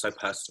it's also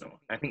personal.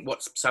 I think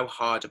what's so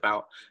hard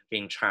about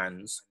being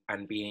trans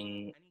and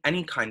being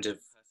any kind of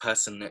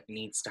person that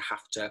needs to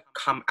have to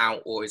come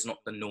out or is not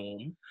the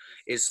norm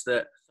is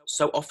that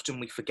so often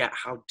we forget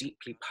how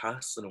deeply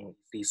personal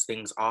these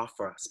things are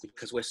for us,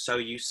 because we're so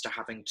used to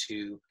having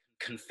to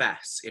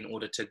confess in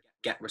order to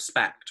get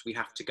respect. We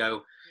have to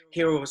go,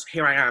 here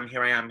I am,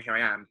 here I am, here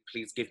I am,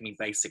 please give me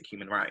basic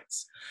human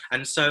rights.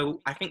 And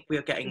so I think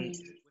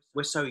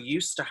we're so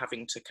used to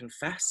having to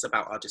confess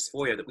about our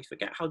dysphoria that we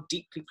forget how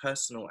deeply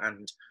personal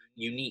and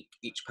unique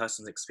each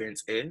person's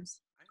experience is.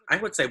 I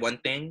would say one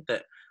thing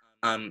that,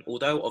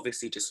 although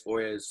obviously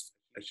dysphoria is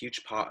a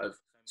huge part of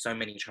so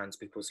many trans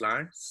people's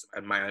lives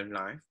and my own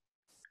life,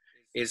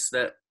 is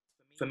that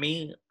for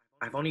me,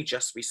 I've only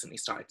just recently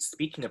started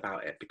speaking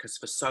about it, because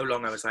for so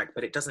long I was like,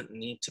 but it doesn't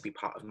need to be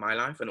part of my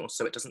life, and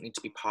also it doesn't need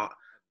to be part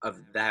of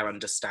their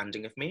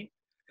understanding of me.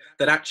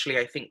 That actually,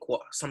 I think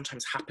what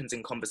sometimes happens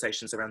in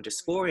conversations around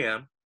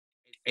dysphoria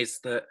is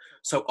that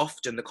so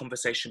often the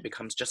conversation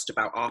becomes just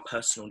about our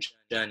personal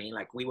journey,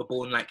 like we were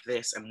born like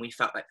this and we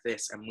felt like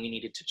this and we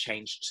needed to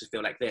change to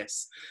feel like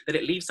this, that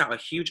it leaves out a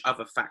huge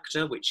other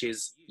factor, which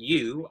is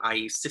you,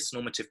 i.e.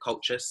 cis-normative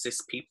culture, cis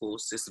people,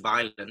 cis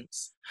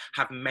violence,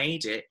 have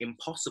made it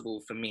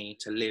impossible for me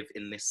to live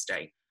in this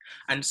state.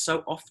 And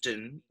so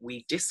often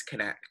we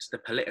disconnect the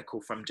political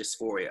from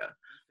dysphoria.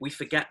 We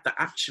forget that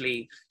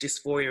actually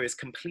dysphoria is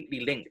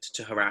completely linked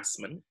to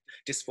harassment.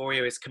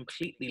 Dysphoria is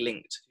completely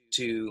linked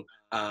to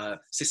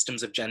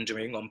systems of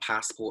gendering on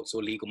passports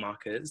or legal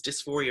markers.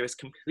 Dysphoria is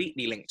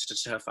completely linked to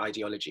TERF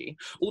ideology.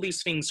 All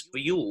these things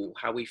fuel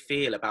how we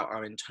feel about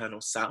our internal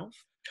self.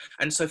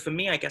 And so for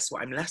me, I guess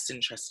what I'm less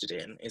interested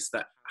in is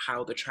that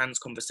how the trans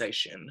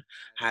conversation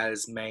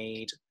has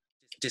made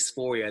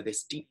dysphoria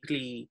this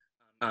deeply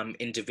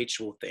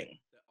individual thing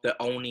that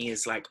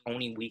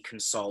only we can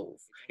solve.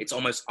 It's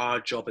almost our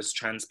job as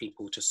trans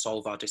people to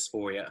solve our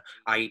dysphoria,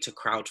 i.e. to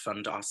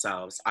crowdfund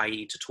ourselves,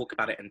 i.e. to talk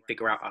about it and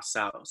figure out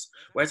ourselves.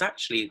 Whereas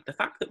actually, the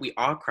fact that we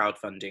are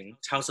crowdfunding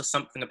tells us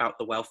something about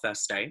the welfare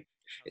state.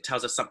 It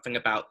tells us something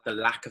about the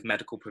lack of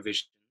medical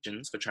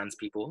provisions for trans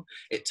people.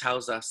 It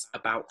tells us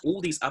about all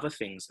these other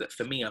things that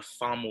for me are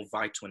far more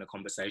vital in a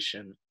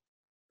conversation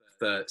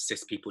for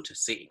cis people to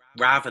see,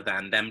 rather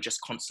than them just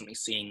constantly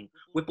seeing,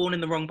 we're born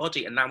in the wrong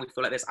body and now we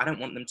feel like this. I don't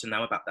want them to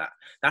know about that.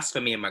 That's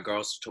for me and my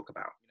girls to talk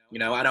about. You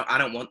know, I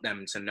don't want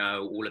them to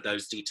know all of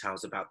those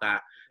details about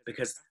that,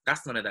 because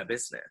that's none of their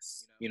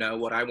business. You know,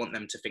 what I want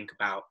them to think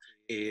about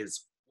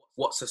is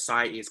what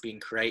society is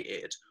being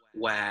created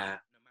where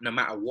no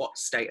matter what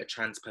state a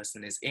trans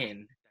person is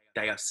in,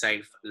 they are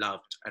safe,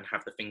 loved, and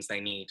have the things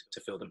they need to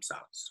feel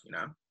themselves, you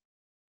know?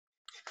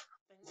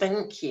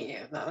 Thank you.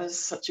 That was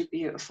such a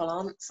beautiful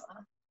answer.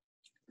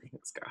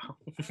 Thanks,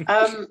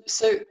 girl.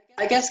 So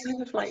I guess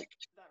kind of like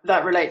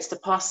that relates to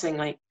passing.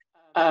 Like,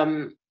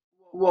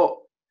 what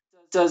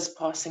does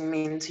passing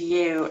mean to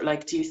you?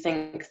 Like, do you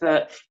think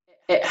that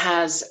it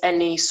has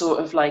any sort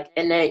of like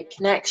innate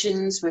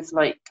connections with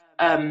like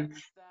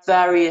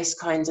various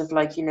kinds of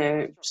like, you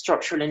know,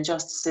 structural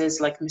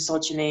injustices like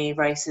misogyny,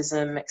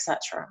 racism,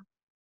 etc.?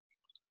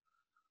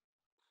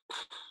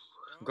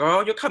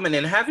 Girl, you're coming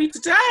in heavy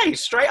today,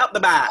 straight up the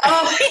bat.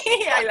 Oh.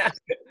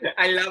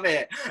 I love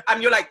it.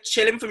 You're like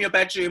chilling from your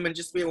bedroom and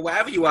just being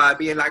wherever you are,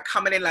 being like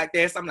coming in like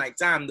this. I'm like,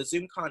 damn, the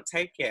Zoom can't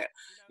take it.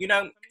 You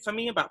know, for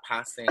me about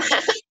passing,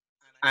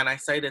 and I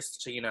say this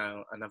to, you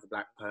know, another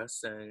Black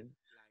person,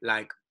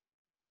 like,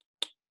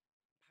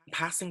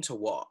 passing to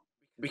what?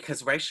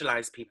 Because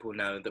racialized people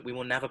know that we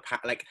will never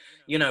pass, like,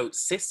 you know,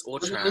 cis or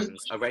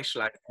trans, a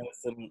racialized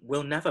person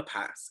will never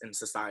pass in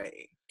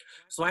society.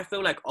 So I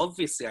feel like,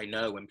 obviously, I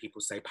know when people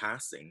say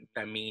passing,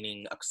 they're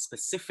meaning a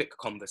specific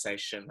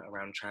conversation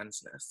around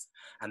transness,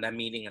 and they're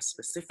meaning a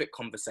specific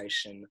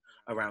conversation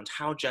around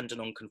how gender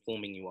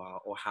non-conforming you are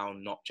or how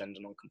not gender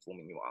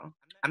non-conforming you are.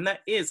 And there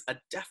is a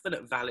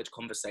definite valid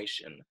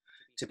conversation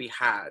to be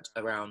had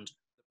around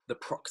the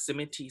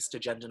proximities to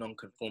gender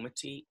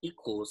non-conformity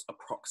equals a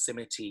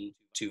proximity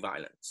to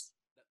violence.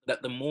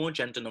 That the more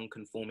gender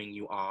non-conforming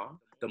you are,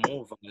 the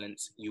more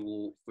violence you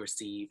will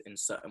receive in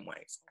certain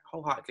ways. I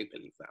wholeheartedly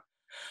believe that.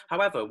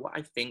 However, what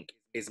I think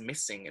is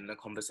missing in the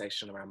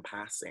conversation around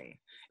passing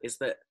is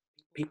that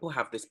people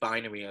have this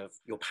binary of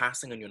you're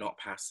passing and you're not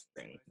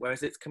passing,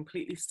 whereas it's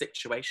completely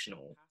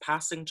situational.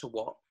 Passing to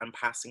what and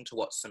passing to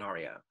what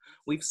scenario?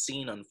 We've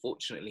seen,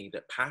 unfortunately,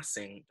 that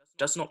passing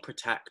does not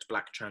protect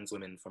Black trans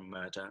women from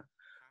murder.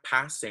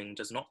 Passing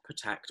does not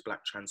protect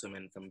Black trans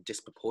women from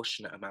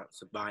disproportionate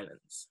amounts of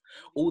violence.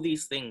 All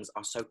these things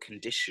are so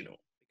conditional,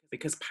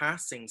 because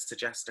passing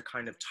suggests a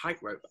kind of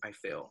tightrope, I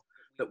feel,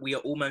 that we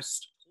are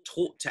almost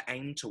taught to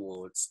aim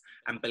towards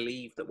and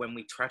believe that when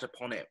we tread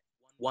upon it,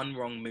 one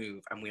wrong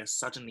move and we are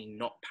suddenly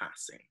not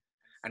passing,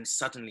 and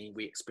suddenly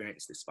we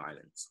experience this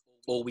violence.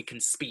 Or we can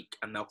speak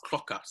and they'll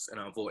clock us in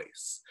our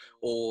voice.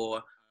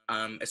 Or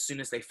as soon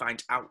as they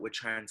find out we're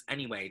trans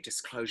anyway,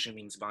 disclosure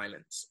means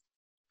violence.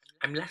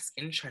 I'm less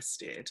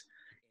interested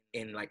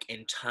in like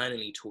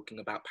internally talking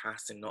about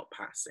passing, not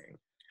passing.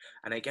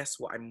 And I guess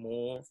what I'm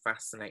more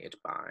fascinated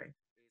by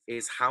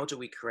is how do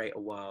we create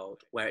a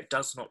world where it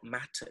does not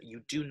matter?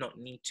 You do not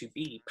need to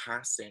be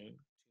passing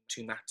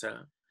to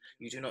matter.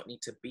 You do not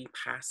need to be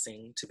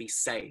passing to be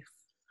safe.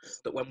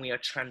 But when we are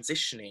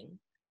transitioning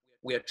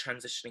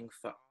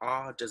for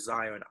our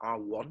desire and our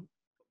want,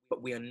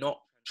 but we are not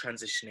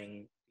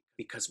transitioning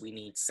because we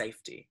need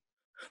safety.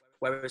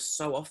 Whereas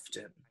so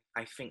often,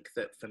 I think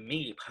that for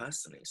me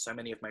personally, so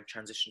many of my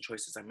transition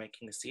choices I'm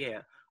making this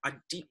year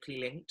are deeply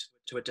linked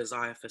to a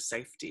desire for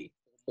safety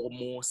or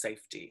more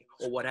safety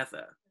or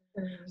whatever.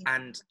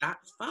 And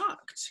that's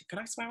fucked. Can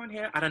I swear on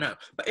here? I don't know.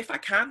 But if I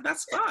can,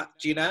 that's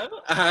fucked, you know?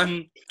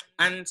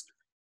 And,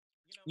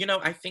 you know,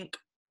 I think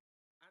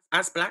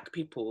as Black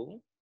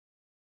people,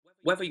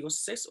 whether you're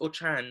cis or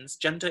trans,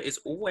 gender is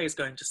always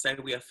going to say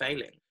we are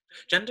failing.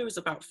 Gender is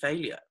about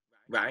failure,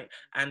 right?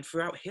 And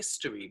throughout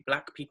history,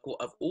 Black people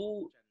of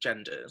all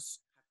genders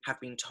have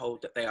been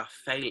told that they are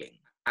failing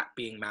at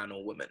being man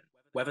or woman,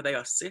 whether they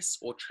are cis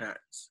or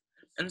trans.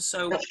 And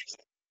so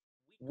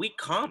we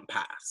can't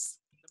pass.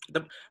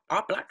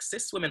 Our Black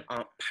cis women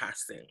aren't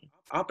passing.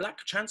 Our Black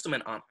trans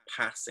women aren't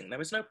passing.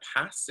 There is no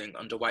passing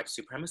under white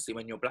supremacy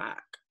when you're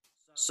Black.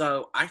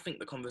 So I think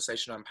the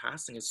conversation on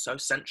passing is so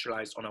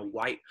centralized on a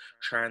white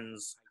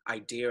trans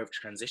idea of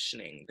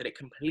transitioning that it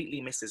completely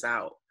misses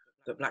out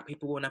that Black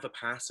people will never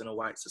pass in a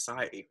white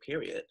society,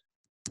 period.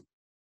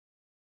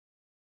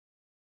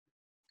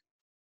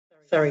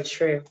 Very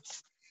true.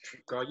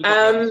 Girl, you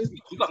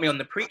got me on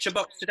the preacher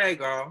box today,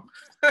 girl.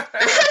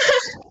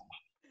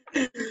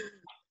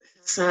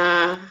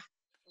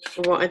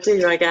 What I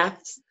do, I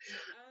guess.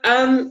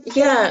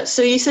 Yeah,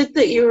 so you said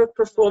that you're a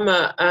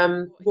performer.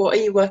 What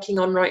are you working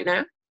on right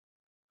now?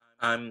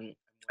 I'm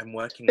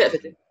working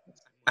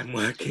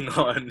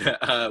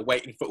on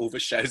waiting for all the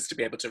shows to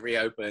be able to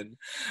reopen.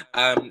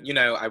 You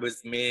know, I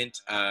was mid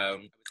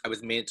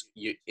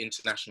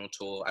international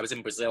tour. I was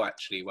in Brazil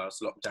actually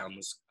whilst lockdown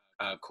was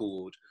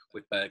called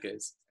with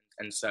burgers,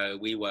 and so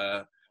we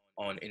were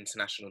on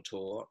international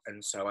tour,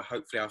 and so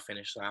hopefully I'll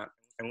finish that.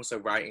 I'm also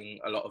writing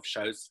a lot of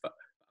shows for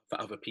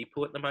other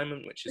people at the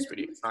moment, which is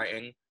really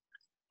exciting.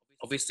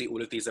 Obviously,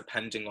 all of these are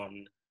pending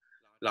on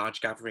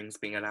large gatherings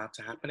being allowed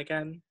to happen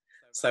again.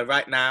 So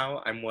right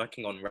now, I'm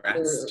working on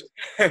rest.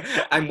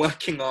 I'm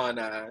working on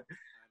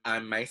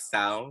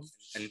myself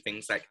and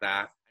things like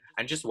that.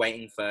 I'm just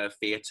waiting for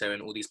theatre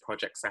and all these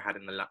projects I had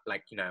in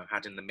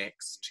the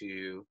mix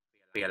to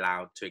be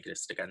allowed to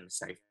exist again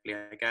safely,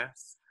 I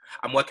guess.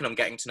 I'm working on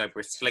getting to know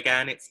Bristol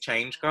again. It's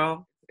changed,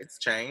 girl. It's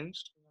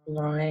changed.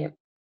 Right.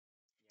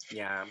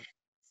 Yeah.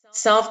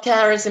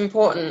 Self-care is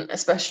important,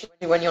 especially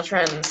when you're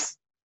trans.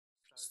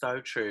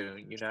 So true,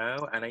 you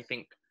know? And I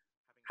think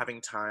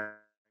having time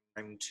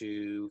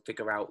to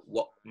figure out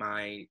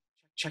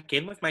check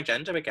in with my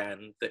gender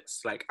again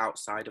that's like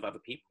outside of other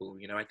people,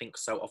 you know? I think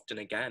so often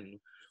again,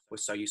 we're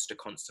so used to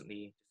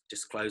constantly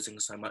disclosing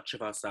so much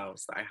of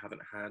ourselves that I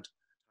haven't had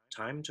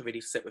time to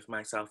really sit with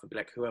myself and be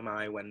like, who am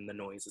I when the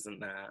noise isn't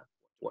there?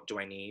 What do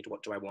I need?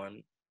 What do I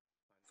want?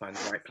 Find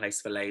the right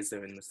place for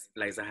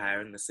laser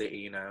hair in the city,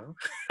 you know?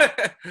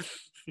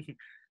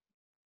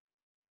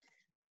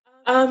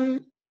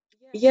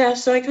 Yeah,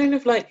 so I kind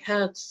of like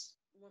had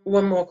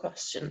one more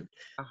question.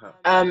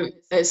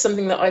 It's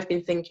something that I've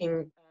been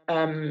thinking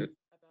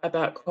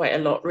about quite a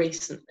lot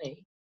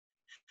recently.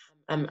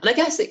 And I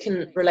guess it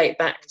can relate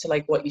back to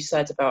like what you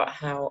said about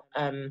how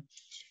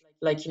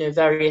like, you know,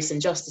 various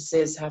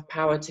injustices have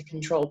power to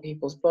control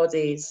people's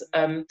bodies.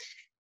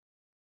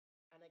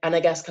 And I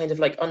guess kind of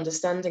like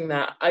understanding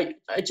that, I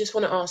just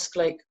want to ask,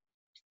 like,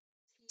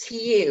 to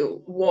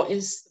you, what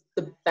is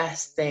the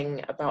best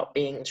thing about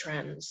being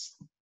trans?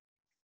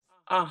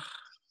 Oh,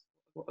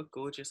 what a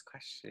gorgeous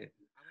question.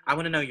 I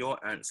want to know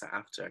your answer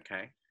after,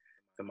 okay?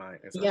 For mine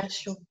as well. Yeah,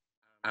 sure.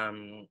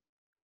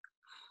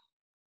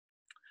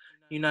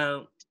 You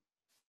know,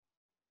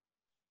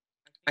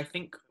 I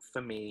think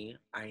for me,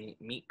 I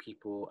meet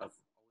people of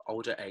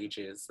older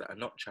ages that are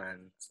not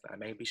trans, that are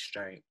maybe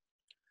straight,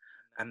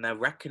 and they're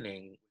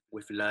reckoning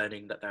with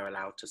learning that they're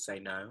allowed to say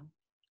no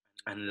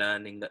and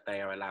learning that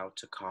they are allowed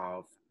to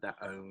carve their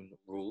own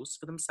rules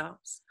for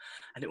themselves.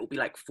 And it will be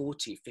like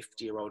 40,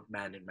 50-year-old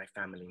men in my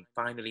family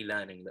finally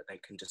learning that they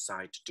can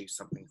decide to do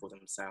something for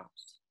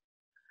themselves.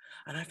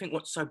 And I think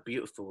what's so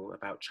beautiful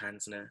about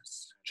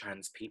transness,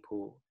 trans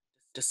people,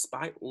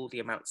 despite all the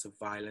amounts of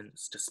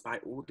violence,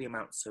 despite all the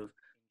amounts of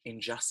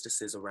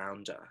injustices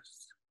around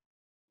us,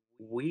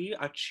 we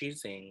are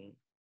choosing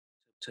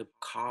to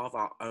carve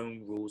our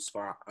own rules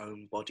for our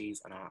own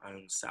bodies and our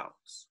own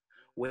selves.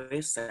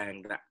 We're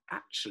saying that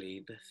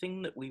actually the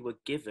thing that we were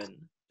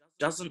given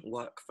doesn't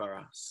work for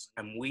us,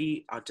 and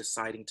we are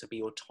deciding to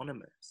be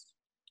autonomous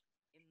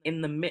in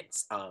the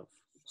midst of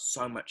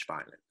so much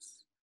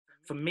violence.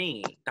 For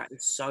me, that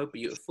is so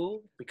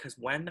beautiful, because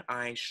when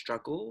I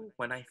struggle,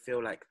 when I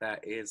feel like there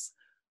is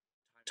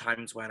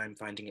times when I'm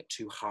finding it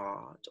too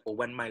hard, or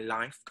when my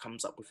life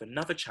comes up with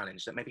another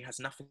challenge that maybe has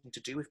nothing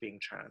to do with being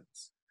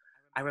trans,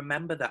 I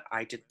remember that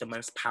I did the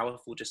most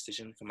powerful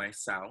decision for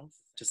myself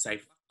to say,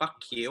 fuck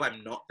you,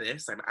 I'm not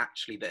this, I'm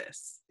actually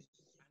this.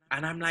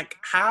 And I'm like,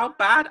 how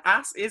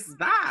badass is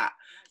that?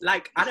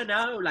 Like, I don't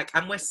know, like,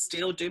 and we're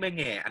still doing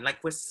it, and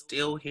like, we're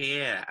still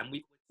here, and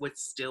we're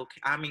still,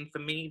 I mean, for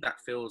me,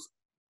 that feels,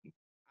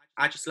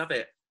 I just love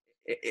it.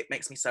 It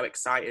makes me so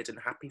excited and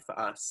happy for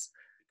us,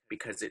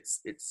 because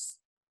it's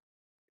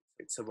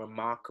a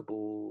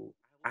remarkable,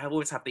 I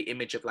always have the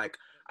image of like,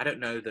 I don't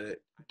know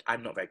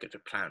I'm not very good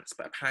at plants,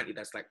 but apparently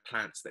there's like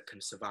plants that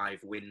can survive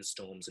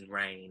windstorms and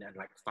rain and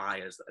like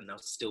fires, and they'll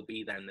still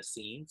be there in the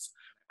seeds.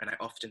 And I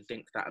often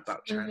think that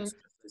about trans,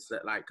 is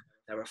that like,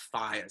 there are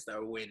fires, there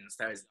are winds,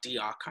 there is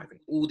de-archiving,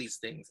 all these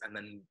things. And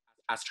then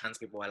as trans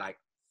people, we're like,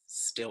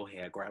 still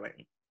here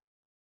growing.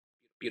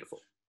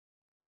 Beautiful.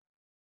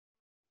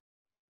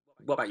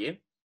 What about you?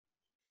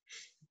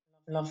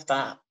 Love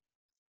that.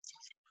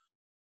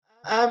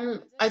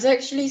 I'd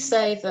actually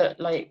say that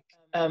like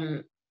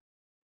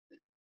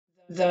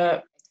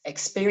the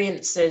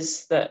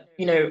experiences that,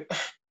 you know,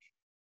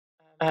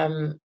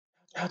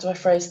 how do I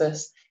phrase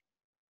this?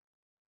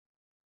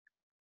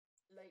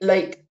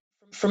 Like,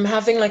 from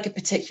having like a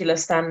particular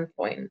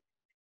standpoint,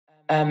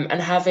 and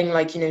having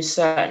like, you know,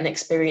 certain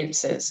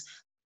experiences,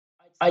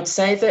 I'd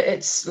say that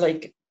it's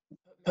like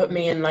put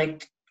me in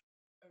like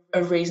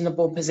a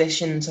reasonable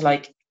position to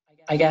like,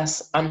 I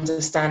guess,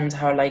 understand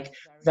how like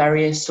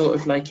various sort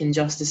of like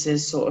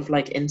injustices sort of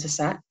like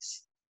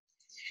intersect.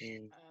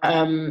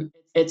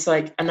 It's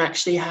like, and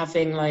actually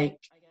having like,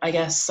 I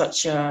guess,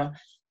 such a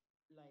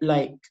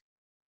like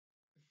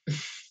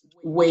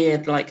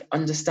weird like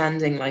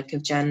understanding like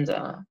of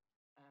gender,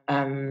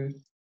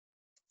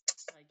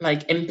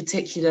 like in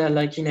particular,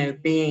 like, you know,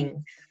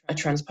 being a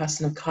trans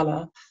person of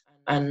color,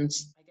 and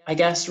I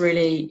guess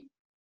really,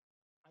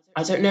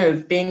 I don't know,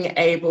 being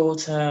able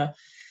to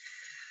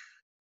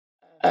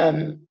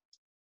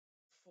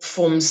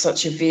form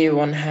such a view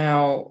on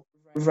how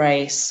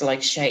race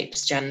like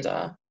shapes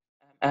gender.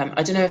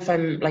 I don't know if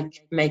I'm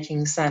like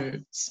making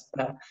sense,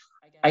 but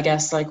I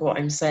guess like what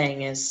I'm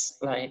saying is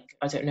like,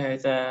 I don't know,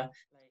 the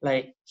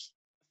like,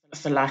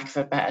 for lack of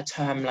a better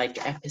term, like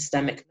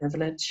epistemic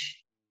privilege.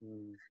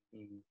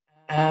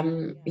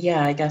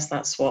 Yeah, I guess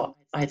that's what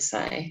I'd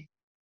say.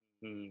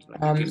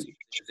 Like, it gives you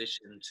a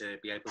position to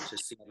be able to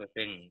see other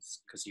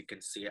things, because you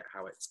can see it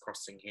how it's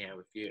crossing here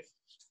with you.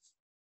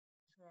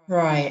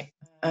 Right.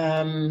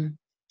 And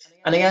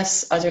I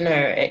guess, I don't know,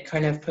 it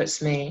kind of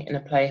puts me in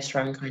a place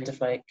where I'm kind of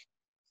like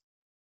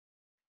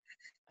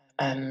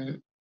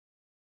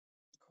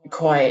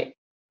quite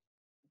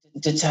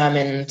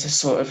determined to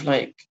sort of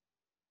like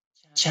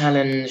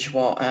challenge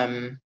what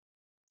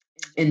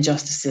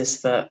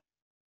injustices that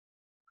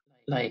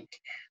like,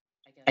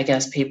 I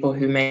guess, people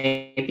who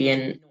may be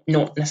in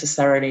not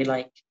necessarily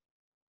like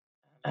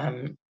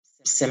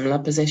similar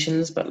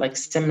positions, but like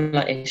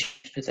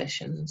similar-ish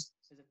positions,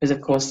 because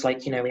of course,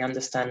 like, you know, we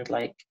understand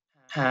like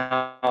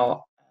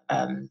how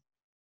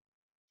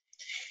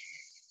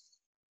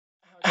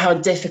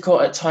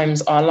difficult at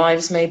times our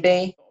lives may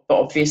be, but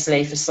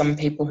obviously for some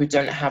people who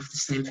don't have the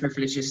same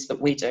privileges that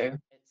we do,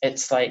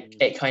 it's like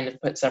it kind of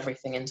puts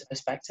everything into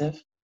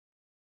perspective.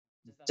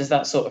 Does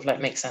that sort of like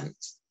make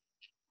sense?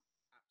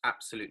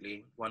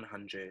 Absolutely,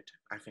 100.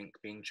 I think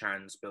being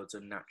trans builds a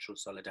natural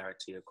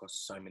solidarity across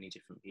so many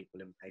different people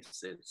and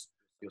places.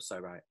 You're so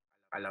right.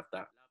 I love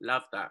that.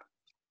 Love that.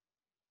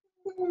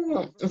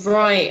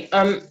 Right.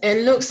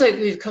 It looks like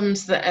we've come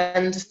to the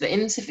end of the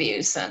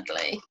interview,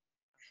 sadly.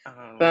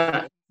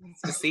 But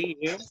nice to see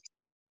you.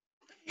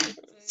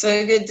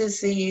 So good to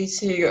see you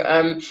too.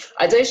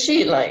 I'd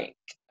actually like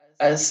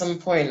at some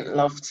point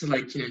love to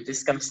like, you know,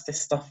 discuss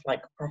this stuff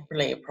like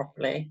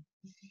properly.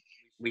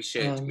 We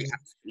should. We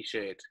absolutely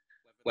should.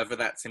 Whether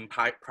that's in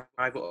private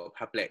or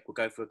public, we'll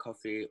go for a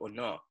coffee or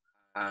not.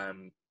 I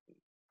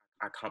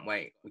can't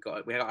wait. We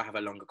got to have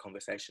a longer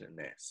conversation in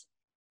this.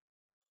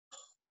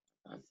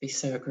 That'd be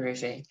so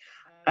groovy.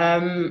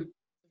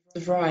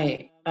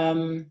 Right.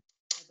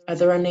 Are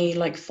there any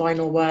like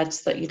final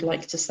words that you'd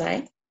like to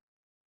say?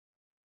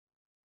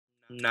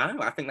 No,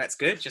 I think that's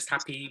good. Just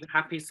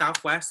happy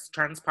Southwest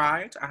Trans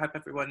Pride. I hope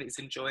everyone is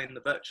enjoying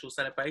the virtual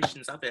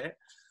celebrations of it.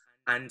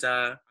 And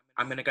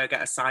I'm going to go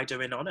get a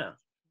cider in honour.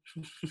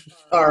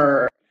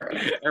 Groovy.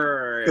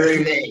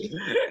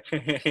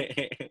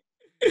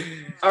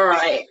 All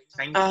right.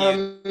 Thank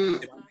you.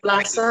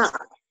 Bless that.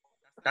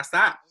 That's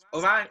that.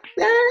 All right.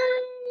 Yay.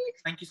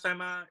 Thank you so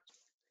much.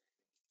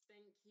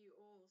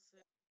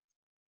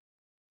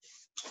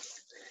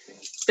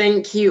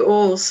 Thank you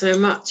all so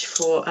much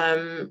for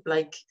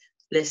like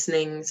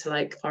listening to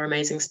like our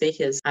amazing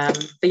speakers.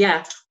 But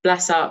yeah,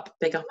 bless up,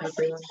 big up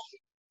everyone.